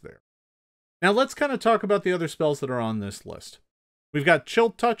surprises there. Now, let's kind of talk about the other spells that are on this list. We've got Chill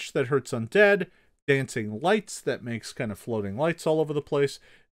Touch that hurts undead, Dancing Lights that makes kind of floating lights all over the place,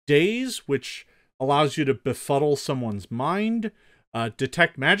 Daze, which allows you to befuddle someone's mind,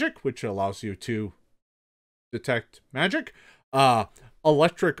 Detect Magic, which allows you to detect magic,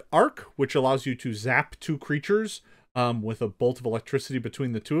 Electric Arc, which allows you to zap 2 creatures with a bolt of electricity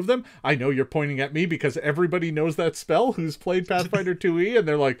between the 2 of them. I know you're pointing at me because everybody knows that spell who's played Pathfinder 2e, and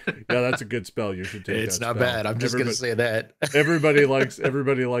they're like, yeah, that's a good spell. You should take it. It's not bad. I'm just going to say that. everybody likes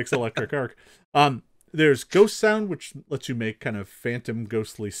Electric Arc. There's Ghost Sound, which lets you make kind of phantom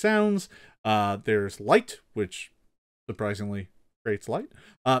ghostly sounds. There's Light, which surprisingly creates light.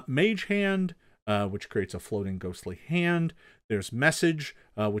 Mage Hand, which creates a floating ghostly hand. There's Message,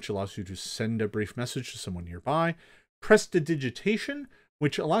 which allows you to send a brief message to someone nearby. Prestidigitation,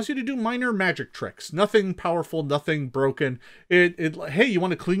 which allows you to do minor magic tricks. Nothing powerful, nothing broken. Hey, you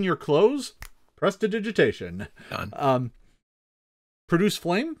want to clean your clothes? Prestidigitation. Done. Produce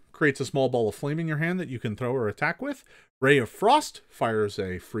Flame creates a small ball of flame in your hand that you can throw or attack with. Ray of Frost fires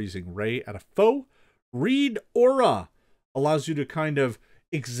a freezing ray at a foe. Read Aura allows you to kind of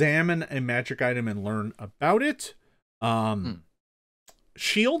examine a magic item and learn about it.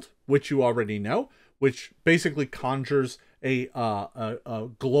 Shield, which you already know, which basically conjures a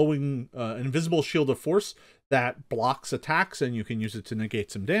glowing, invisible shield of force that blocks attacks, and you can use it to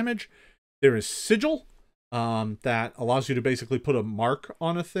negate some damage. There is Sigil, that allows you to basically put a mark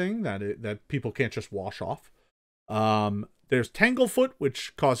on a thing that people can't just wash off. There's Tanglefoot,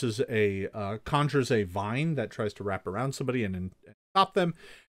 which conjures a vine that tries to wrap around somebody and stop them.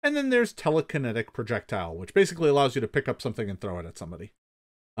 And then there's Telekinetic Projectile, which basically allows you to pick up something and throw it at somebody.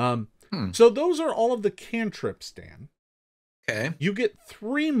 So those are all of the cantrips, Dan. Okay. You get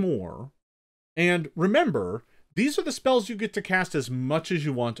 3 more. And remember, these are the spells you get to cast as much as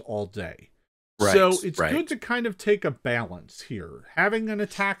you want all day. Right, so it's good to kind of take a balance here. Having an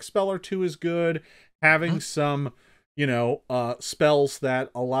attack spell or 2 is good. Having some, spells that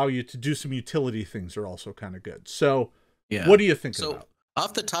allow you to do some utility things are also kind of good. So what do you think about?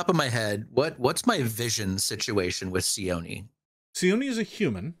 Off the top of my head, what's my vision situation with Sione? Sione is a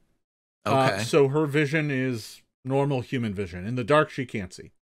human. Okay. So her vision is normal human vision. In the dark, she can't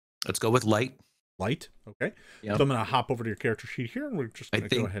see. Let's go with light. Light. Okay. Yep. So I'm going to hop over to your character sheet here, and we're just going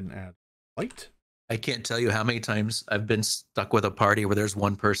to go ahead and add light. I can't tell you how many times I've been stuck with a party where there's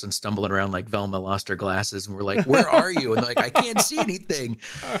one person stumbling around like Velma lost her glasses, and we're like, "Where are you?" And they're like, "I can't see anything."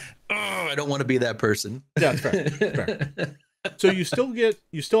 Oh, I don't want to be that person. Yeah, it's fair. It's fair. So you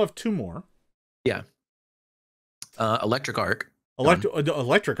still have 2 more. Yeah. Electric arc.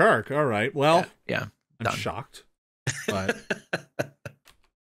 Electric arc. All right. Well, yeah. I'm shocked. But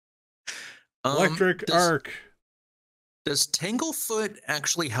electric arc. Does Tanglefoot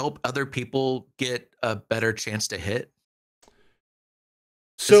actually help other people get a better chance to hit?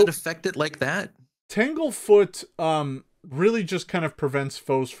 Does it affect it like that? Tanglefoot really just kind of prevents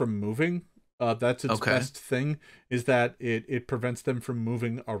foes from moving. That's its best thing, is that it prevents them from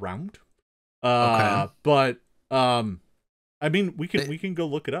moving around. But I mean, we can go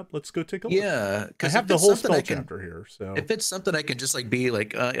look it up. Let's go take a look. Yeah, I have the whole spell chapter here. So if it's something I can just like be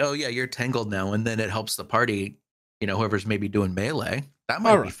like, oh yeah, you're tangled now, and then it helps the party. You know, whoever's maybe doing melee, that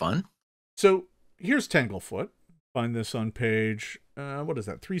might be fun. So here's Tanglefoot. Find this on page, what is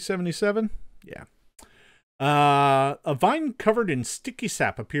that, 377? Yeah. A vine covered in sticky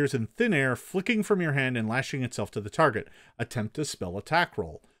sap appears in thin air, flicking from your hand and lashing itself to the target. Attempt a spell attack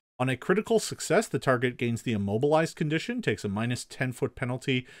roll. On a critical success, the target gains the immobilized condition, takes a minus 10-foot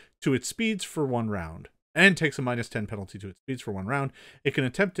penalty to its speeds for 1 round. And takes a minus 10 penalty to its speeds for 1 round. It can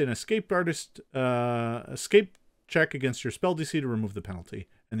attempt an escape check against your spell DC to remove the penalty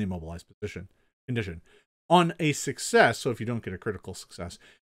and the immobilized condition. On a success, so if you don't get a critical success,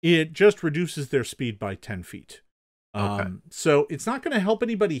 it just reduces their speed by 10 feet. So it's not going to help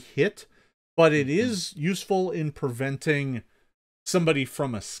anybody hit, but it is useful in preventing somebody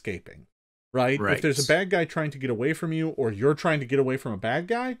from escaping, right? If there's a bad guy trying to get away from you, or you're trying to get away from a bad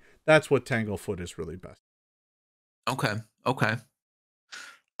guy, that's what Tanglefoot is really best. Okay.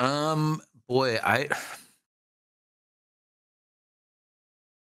 Boy,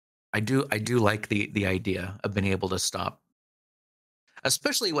 I do like the idea of being able to stop,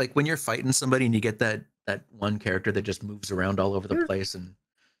 especially like when you're fighting somebody and you get that one character that just moves around all over the place, and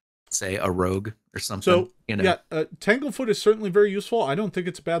say a rogue or something. So yeah, Tanglefoot is certainly very useful. I don't think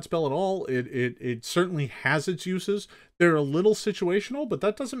it's a bad spell at all. It certainly has its uses. They're a little situational, but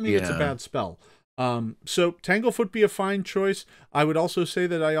that doesn't mean it's a bad spell. So Tanglefoot be a fine choice. I would also say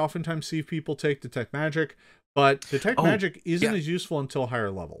that I oftentimes see people take Detect Magic, but Detect Magic isn't as useful until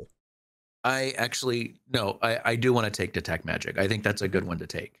higher level. I do want to take Detect Magic. I think that's a good one to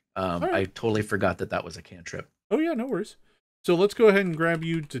take. I totally forgot that was a cantrip. Oh yeah, no worries. So let's go ahead and grab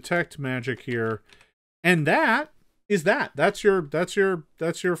you Detect Magic here. And that's your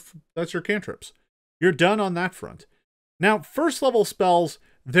cantrips. You're done on that front. Now, first level spells,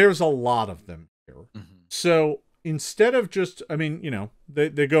 there's a lot of them here. So instead of just, I mean, you know,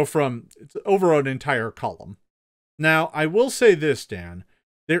 they go from over an entire column. Now, I will say this, Dan,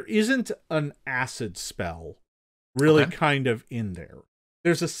 there isn't an acid spell really kind of in there.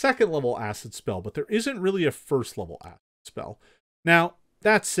 There's a second level acid spell, but there isn't really a first level acid spell. Now,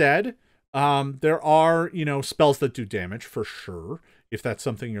 that said, there are, you know, spells that do damage for sure, if that's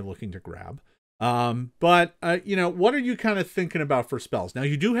something you're looking to grab. But you know, what are you kind of thinking about for spells? Now,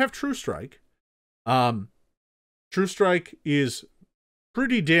 you do have True Strike. True Strike is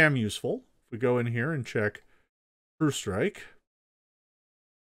pretty damn useful. If we go in here and check True Strike.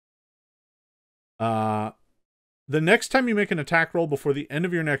 The next time you make an attack roll before the end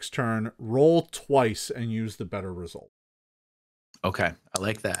of your next turn, roll twice and use the better result. Okay, I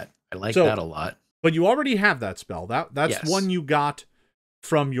like that. I like that a lot. But you already have that spell. That's one you got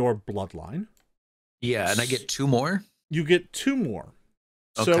from your bloodline. Yeah, and I get 2 more? You get 2 more.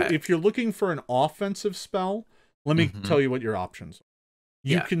 So if you're looking for an offensive spell, let me tell you what your options are.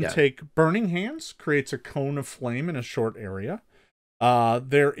 You can take Burning Hands, creates a cone of flame in a short area.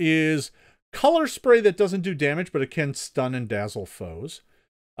 There is Color Spray that doesn't do damage, but it can stun and dazzle foes.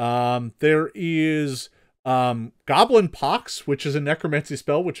 There is Goblin Pox, which is a necromancy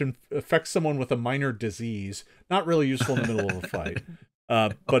spell, which affects someone with a minor disease. Not really useful in the middle of a fight,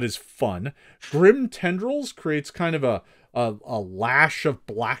 but is fun. Grim Tendrils creates kind of a lash of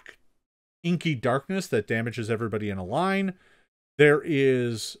black, inky darkness that damages everybody in a line. There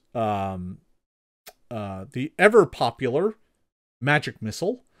is the ever popular Magic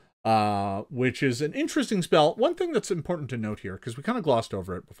Missile, which is an interesting spell. One thing that's important to note here, because we kind of glossed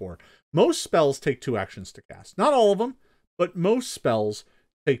over it before, most spells take 2 actions to cast. Not all of them, but most spells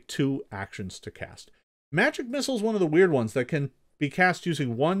take 2 actions to cast. Magic Missile is one of the weird ones that can be cast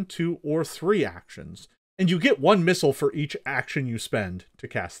using 1, 2, or 3 actions. And you get 1 missile for each action you spend to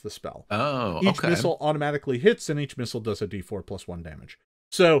cast the spell. Oh, Each missile automatically hits, and each missile does a d4 plus 1 damage.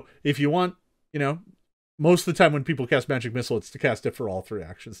 So if you want, most of the time when people cast Magic Missile, it's to cast it for all 3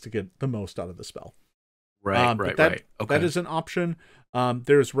 actions to get the most out of the spell. Right. Okay. That is an option.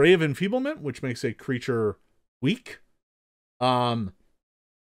 There's Ray of Enfeeblement, which makes a creature weak. And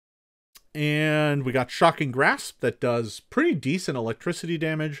we got Shocking Grasp that does pretty decent electricity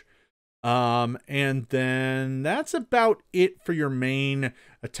damage. And then that's about it for your main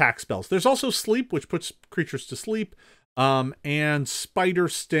attack spells. There's also Sleep, which puts creatures to sleep. And Spider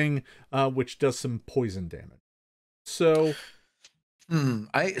Sting, which does some poison damage. So,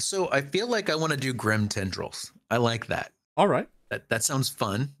 I feel like I want to do Grim Tendrils. I like that. All right. That sounds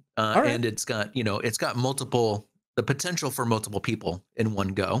fun. All right. And it's got the potential for multiple people in one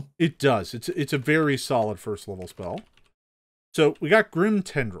go. It does. It's a very solid first level spell. So we got Grim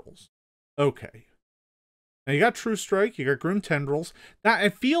Tendrils. Okay. Now you got True Strike, you got Grim Tendrils. Now I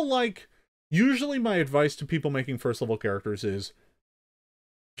feel like usually my advice to people making first level characters is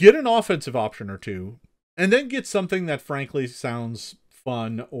get an offensive option or 2, and then get something that frankly sounds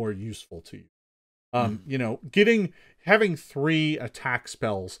fun or useful to you. Having 3 attack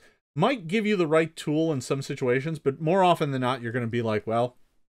spells might give you the right tool in some situations, but more often than not, you're going to be like, well,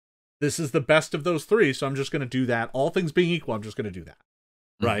 this is the best of those 3, so I'm just going to do that. All things being equal, I'm just going to do that.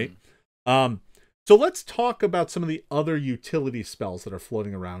 Right? So let's talk about some of the other utility spells that are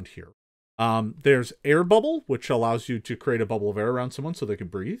floating around here. There's Air Bubble, which allows you to create a bubble of air around someone so they can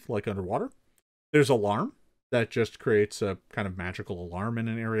breathe, like underwater. There's Alarm, that just creates a kind of magical alarm in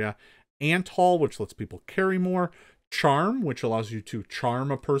an area. Ant Haul, which lets people carry more. Charm, which allows you to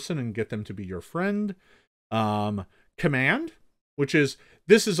charm a person and get them to be your friend. Command, which is,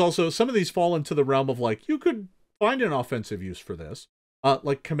 this is also, some of these fall into the realm of like, you could find an offensive use for this.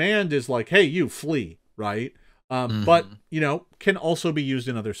 Like Command is like, hey, you flee, right? But, can also be used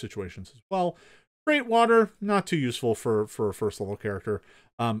in other situations as well. Great Water, not too useful for a first level character.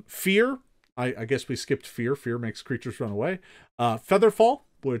 Fear, I guess we skipped Fear. Fear makes creatures run away. Featherfall,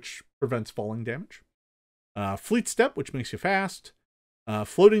 which prevents falling damage. Fleet Step, which makes you fast.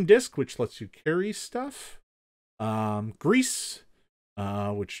 Floating Disc, which lets you carry stuff. Grease,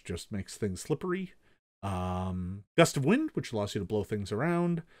 which just makes things slippery. Gust of Wind, which allows you to blow things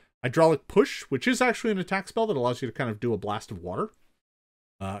around. Hydraulic Push, which is actually an attack spell that allows you to kind of do a blast of water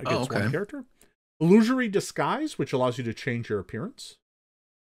against one character. Illusory Disguise, which allows you to change your appearance.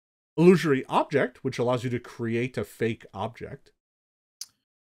 Illusory Object, which allows you to create a fake object.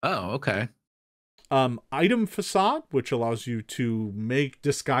 Oh, okay. Item Facade, which allows you to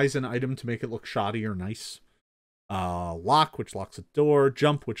disguise an item to make it look shoddy or nice. Lock, which locks a door.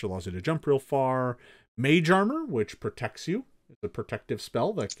 Jump, which allows you to jump real far. Mage Armor, which protects you. It's a protective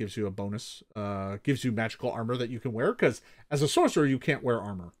spell that gives you a bonus, gives you magical armor that you can wear, because as a sorcerer, you can't wear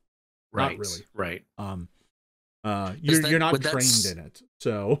armor. Right. Not really. Right. You're not trained in it.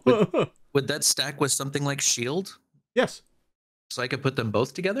 So would that stack with something like Shield? Yes. So I could put them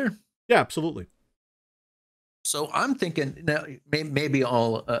both together? Yeah, absolutely. So I'm thinking now, maybe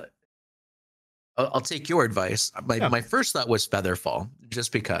I'll take your advice. My first thought was Featherfall,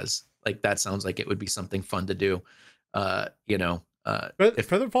 just because like that sounds like it would be something fun to do. Featherfall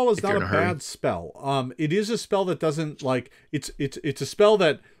is not a bad spell. It is a spell that doesn't like it's a spell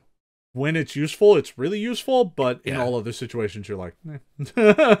that when it's useful, it's really useful, but in all other situations, you're like,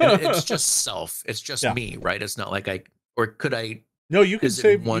 it's just it's just me, right? It's not like could I? No, you can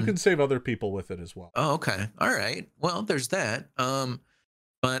save other people with it as well. Oh, okay. All right. Well, there's that.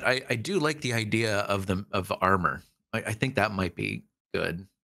 But I do like the idea of armor. I think that might be good.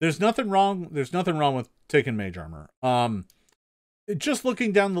 There's nothing wrong with taking Mage Armor. Just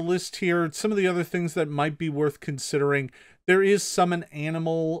looking down the list here, some of the other things that might be worth considering. There is Summon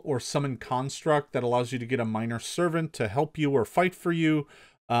Animal or Summon Construct that allows you to get a minor servant to help you or fight for you.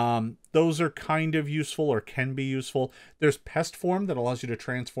 Those are kind of useful or can be useful. There's Pest Form that allows you to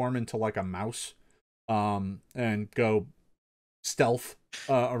transform into like a mouse and go stealth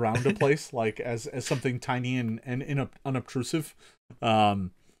around a place like as something tiny and unobtrusive. I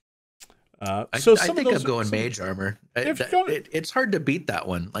think I'm going Mage Armor. It's hard to beat that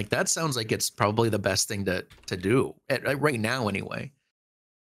one. Like that sounds like it's probably the best thing to do right now anyway.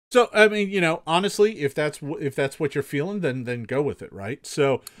 So I mean, honestly, if that's what you're feeling, then go with it, right?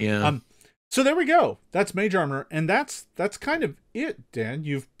 So yeah. So there we go. That's Mage Armor, and that's kind of it, Dan.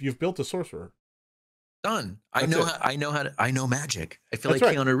 You've built a sorcerer. Done. I know magic. I feel like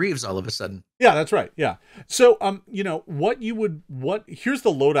Keanu Reeves all of a sudden. Yeah, that's right. Yeah. So here's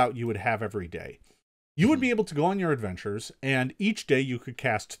the loadout you would have every day. You would be able to go on your adventures, and each day you could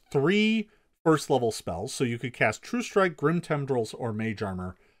cast 3 first level spells. So you could cast True Strike, Grim Tendrils, or Mage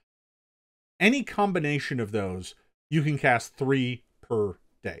Armor. Any combination of those, you can cast 3 per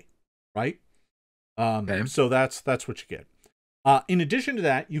day, right? Okay. So that's what you get. In addition to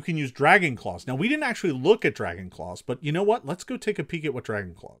that, you can use Dragon Claws. Now, we didn't actually look at Dragon Claws, but you know what? Let's go take a peek at what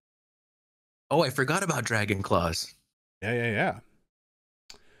Dragon Claws. Oh, I forgot about Dragon Claws. Yeah.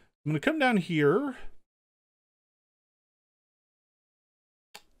 I'm going to come down here.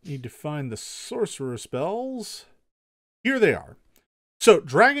 Need to find the sorcerer spells. Here they are. So,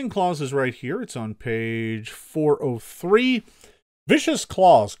 Dragon Claws is right here. It's on page 403. Vicious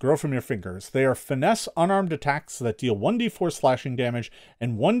claws grow from your fingers. They are finesse unarmed attacks that deal 1d4 slashing damage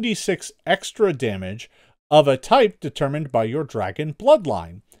and 1d6 extra damage of a type determined by your dragon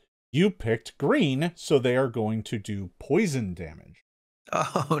bloodline. You picked green, so they are going to do poison damage.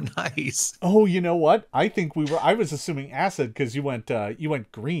 Oh, nice. Oh, you know what? I was assuming acid because you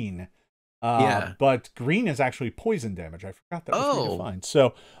went green. Yeah. But green is actually poison damage. I forgot that was redefined.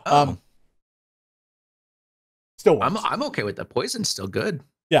 So, oh. Still works. I'm okay with the poison. Still good.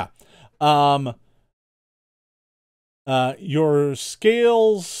 Yeah. Your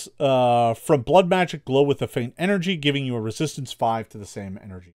scales from blood magic glow with a faint energy, giving you a resistance 5 to the same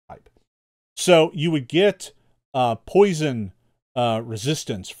energy type. So you would get poison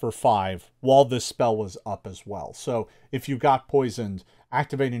resistance for 5 while this spell was up as well. So if you got poisoned,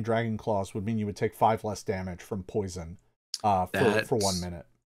 activating Dragon Claws would mean you would take 5 less damage from poison for 1 minute.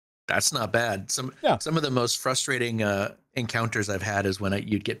 That's not bad. Some of the most frustrating encounters I've had is when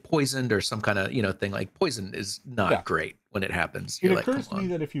you'd get poisoned or some kind of thing. Like poison is not great when it happens. It occurs to me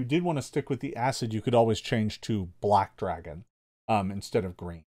that if you did want to stick with the acid, you could always change to Black Dragon instead of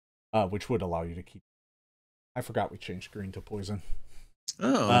green, which would allow you to keep. I forgot we changed green to poison.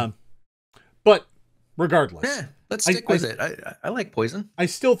 Oh, but regardless, let's stick with it. I like poison. I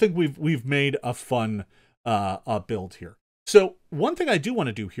still think we've made a fun build here. So one thing I do want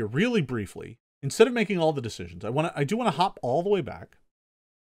to do here really briefly, instead of making all the decisions, I do want to hop all the way back.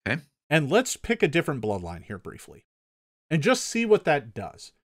 Okay. And let's pick a different bloodline here briefly and just see what that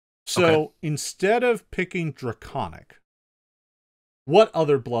does. So instead of picking Draconic, what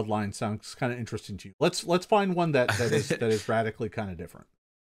other bloodline sounds kind of interesting to you? Let's find one that is radically kind of different.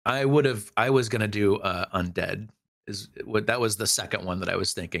 I was going to do Undead. That was the second one that I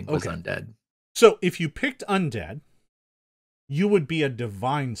was thinking was Undead. So if you picked Undead, you would be a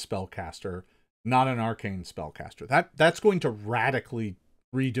divine spellcaster, not an arcane spellcaster. That's going to radically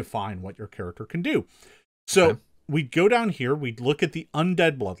redefine what your character can do. So we'd go down here, we'd look at the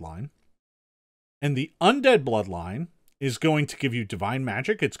undead bloodline, and the undead bloodline is going to give you divine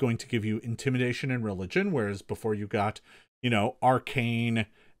magic. It's going to give you intimidation and religion, whereas before you got, arcane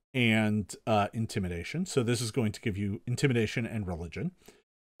and intimidation. So this is going to give you intimidation and religion.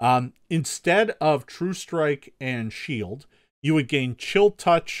 Instead of True Strike and Shield, you would gain Chill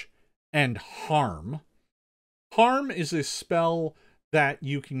Touch and Harm. Harm is a spell that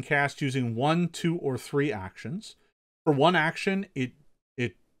you can cast using 1, 2, or 3 actions. For 1 action, it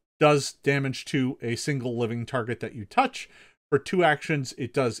does damage to a single living target that you touch. For 2 actions,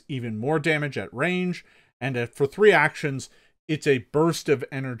 it does even more damage at range. And for 3 actions, it's a burst of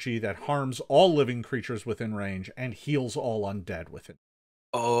energy that harms all living creatures within range and heals all undead within.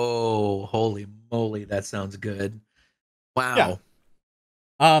 Oh, holy moly, that sounds good. Wow.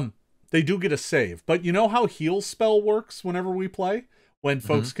 Yeah. They do get a save, but you know how heal spell works whenever we play? When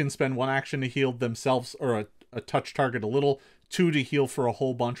folks can spend 1 action to heal themselves or a touch target a little, 2 to heal for a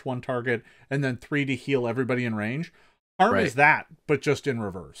whole bunch, 1 target, and then 3 to heal everybody in range. Harm is that, but just in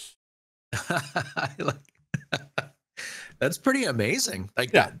reverse. That's pretty amazing.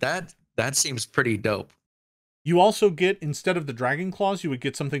 That seems pretty dope. You also get, instead of the Dragon Claws, you would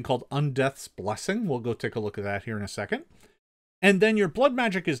get something called Undeath's Blessing. We'll go take a look at that here in a second. And then your blood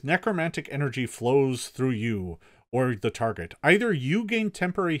magic is necromantic energy flows through you or the target. Either you gain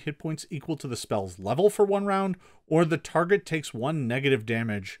temporary hit points equal to the spell's level for 1 round, or the target takes 1 negative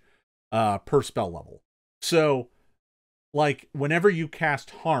damage per spell level. So, like, whenever you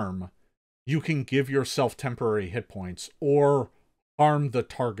cast Harm, you can give yourself temporary hit points or harm the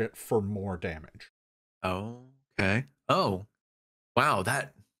target for more damage. Oh, okay. Oh, wow.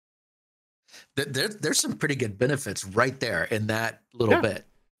 There's some pretty good benefits right there in that little bit.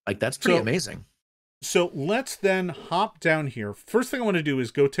 Like, that's pretty amazing. So let's then hop down here. First thing I want to do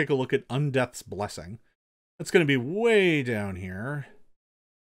is go take a look at Undeath's Blessing. That's going to be way down here.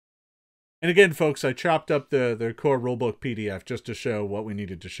 And again, folks, I chopped up the core rulebook PDF just to show what we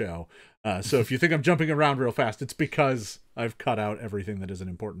needed to show. So if you think I'm jumping around real fast, it's because I've cut out everything that isn't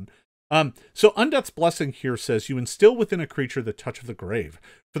important. So Undeath's Blessing here says you instill within a creature the touch of the grave.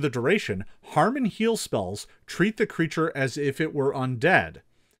 For the duration, harm and heal spells treat the creature as if it were undead.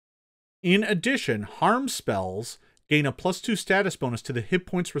 In addition, harm spells gain a +2 status bonus to the hit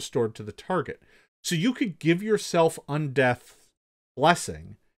points restored to the target. So you could give yourself Undeath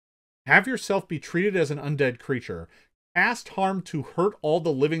Blessing, have yourself be treated as an undead creature, cast harm to hurt all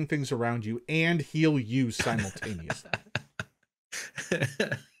the living things around you, and heal you simultaneously.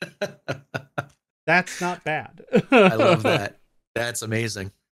 That's not bad. I love that. That's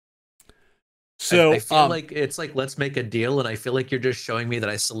amazing. So I feel like it's like, let's make a deal, and I feel like you're just showing me that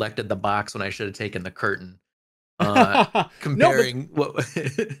I selected the box when I should have taken the curtain. Comparing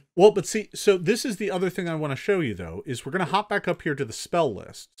well, but see, so this is the other thing I want to show you, though, is we're going to hop back up here to the spell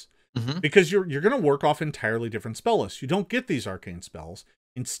lists, because you're going to work off entirely different spell lists. You don't get these arcane spells.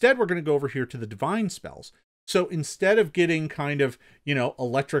 Instead, we're going to go over here to the divine spells. So instead of getting kind of,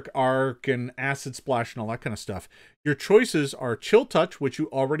 electric arc and acid splash and all that kind of stuff, your choices are chill touch, which you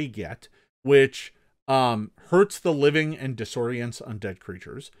already get, which hurts the living and disorients undead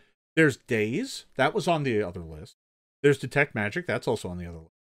creatures. There's daze, that was on the other list. There's detect magic, that's also on the other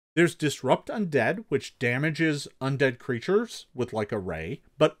list. There's disrupt undead, which damages undead creatures with like a ray,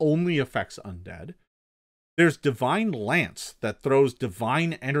 but only affects undead. There's divine lance that throws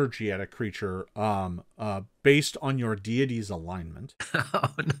divine energy at a creature based on your deity's alignment.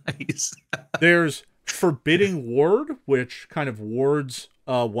 Oh, nice. There's forbidding ward, which kind of wards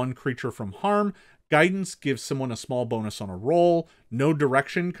one creature from harm. Guidance gives someone a small bonus on a roll. No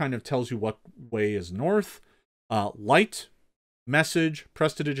direction kind of tells you what way is north. Light, message,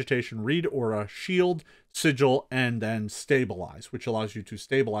 prestidigitation, read aura, shield, sigil, and then stabilize, which allows you to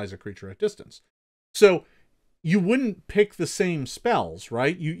stabilize a creature at distance. So you wouldn't pick the same spells,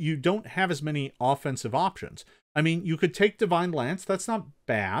 right? You don't have as many offensive options. I mean, you could take Divine Lance. That's not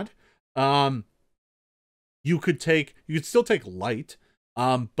bad. You could still take Light.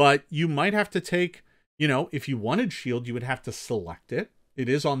 But you might have to take, if you wanted shield, you would have to select it. It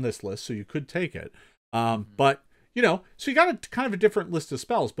is on this list, so you could take it. But, so you got kind of a different list of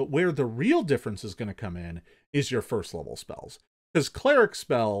spells, but where the real difference is going to come in is your first level spells. Because cleric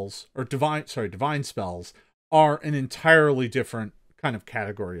spells, or divine spells, are an entirely different kind of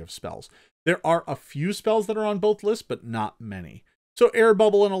category of spells. There are a few spells that are on both lists, but not many. So Air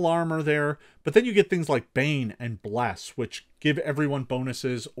Bubble and Alarm are there, but then you get things like Bane and Bless, which give everyone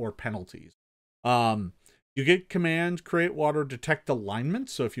bonuses or penalties. You get Command, Create Water, Detect Alignment,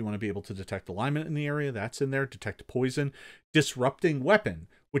 so if you want to be able to detect alignment in the area, that's in there. Detect Poison. Disrupting Weapon,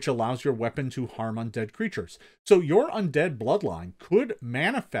 which allows your weapon to harm undead creatures. So your undead bloodline could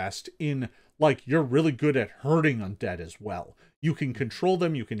manifest in, like, you're really good at hurting undead as well. You can control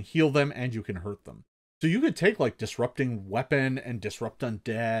them, you can heal them, and you can hurt them. So you could take like Disrupting Weapon and Disrupt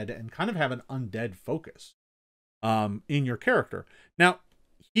Undead and kind of have an undead focus in your character. Now,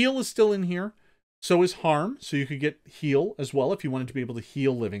 Heal is still in here. So is Harm. So you could get Heal as well if you wanted to be able to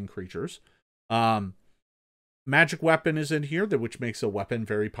heal living creatures. Magic Weapon is in here, which makes a weapon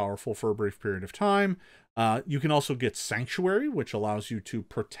very powerful for a brief period of time. You can also get Sanctuary, which allows you to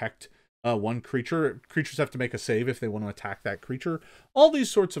protect one creature. Creatures have to make a save if they want to attack that creature. All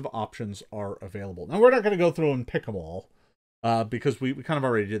these sorts of options are available. Now, we're not going to go through and pick them all because we kind of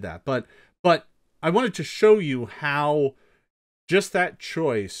already did that. But I wanted to show you how just that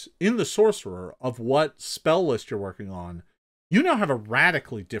choice in the Sorcerer of what spell list you're working on, you now have a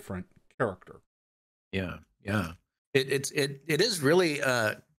radically different character. Yeah. It is really,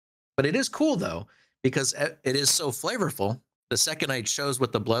 but it is cool though, because it is so flavorful. The second I chose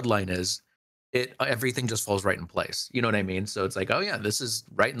what the bloodline is, everything just falls right in place. You know what I mean? So it's like, oh yeah, this is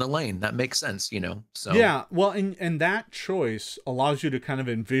right in the lane. That makes sense, So yeah, well, and that choice allows you to kind of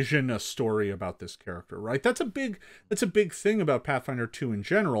envision a story about this character, right? That's a big thing about Pathfinder 2 in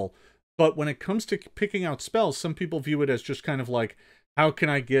general. But when it comes to picking out spells, some people view it as just kind of like, how can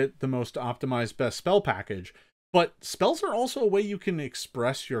I get the most optimized best spell package? But spells are also a way you can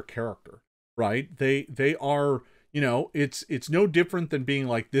express your character, right? They are, it's no different than being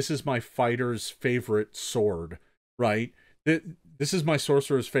like, this is my fighter's favorite sword, right? This is my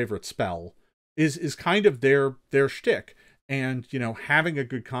sorcerer's favorite spell is kind of their shtick. And, having a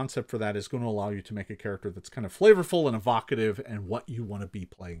good concept for that is going to allow you to make a character that's kind of flavorful and evocative and what you want to be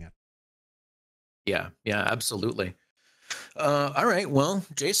playing it. Yeah, absolutely. All right, well,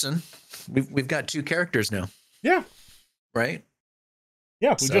 Jason, we've got 2 characters now. Yeah. Right?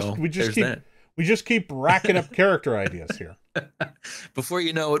 Yeah, we just keep racking up character ideas here. Before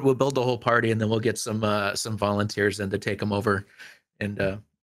you know it, we'll build the whole party, and then we'll get some volunteers in to take them over, and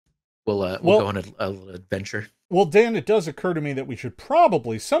we'll go on a little adventure. Well, Dan, it does occur to me that we should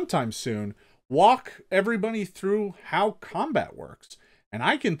probably sometime soon walk everybody through how combat works. And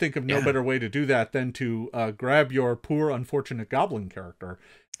I can think of no better way to do that than to grab your poor, unfortunate goblin character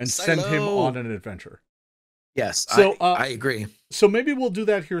and send him on an adventure. Yes, so, I agree. So maybe we'll do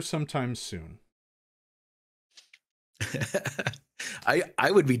that here sometime soon.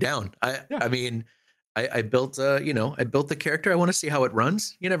 I would be down. I mean, I built I built the character. I want to see how it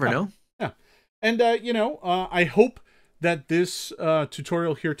runs. You never know. Yeah. And I hope that this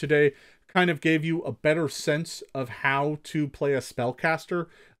tutorial here today kind of gave you a better sense of how to play a spellcaster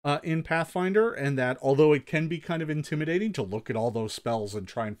in Pathfinder, and that although it can be kind of intimidating to look at all those spells and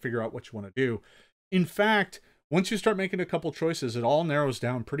try and figure out what you want to do, in fact, once you start making a couple choices, it all narrows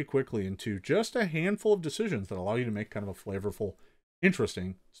down pretty quickly into just a handful of decisions that allow you to make kind of a flavorful,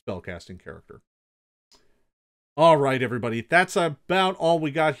 interesting spellcasting character. All right, everybody, that's about all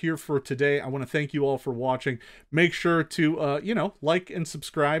we got here for today. I want to thank you all for watching. Make sure to, like and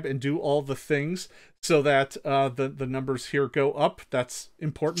subscribe and do all the things so that the numbers here go up. That's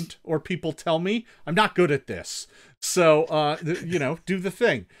important, or people tell me I'm not good at this. So, do the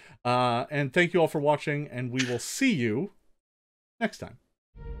thing. And thank you all for watching, and we will see you next time.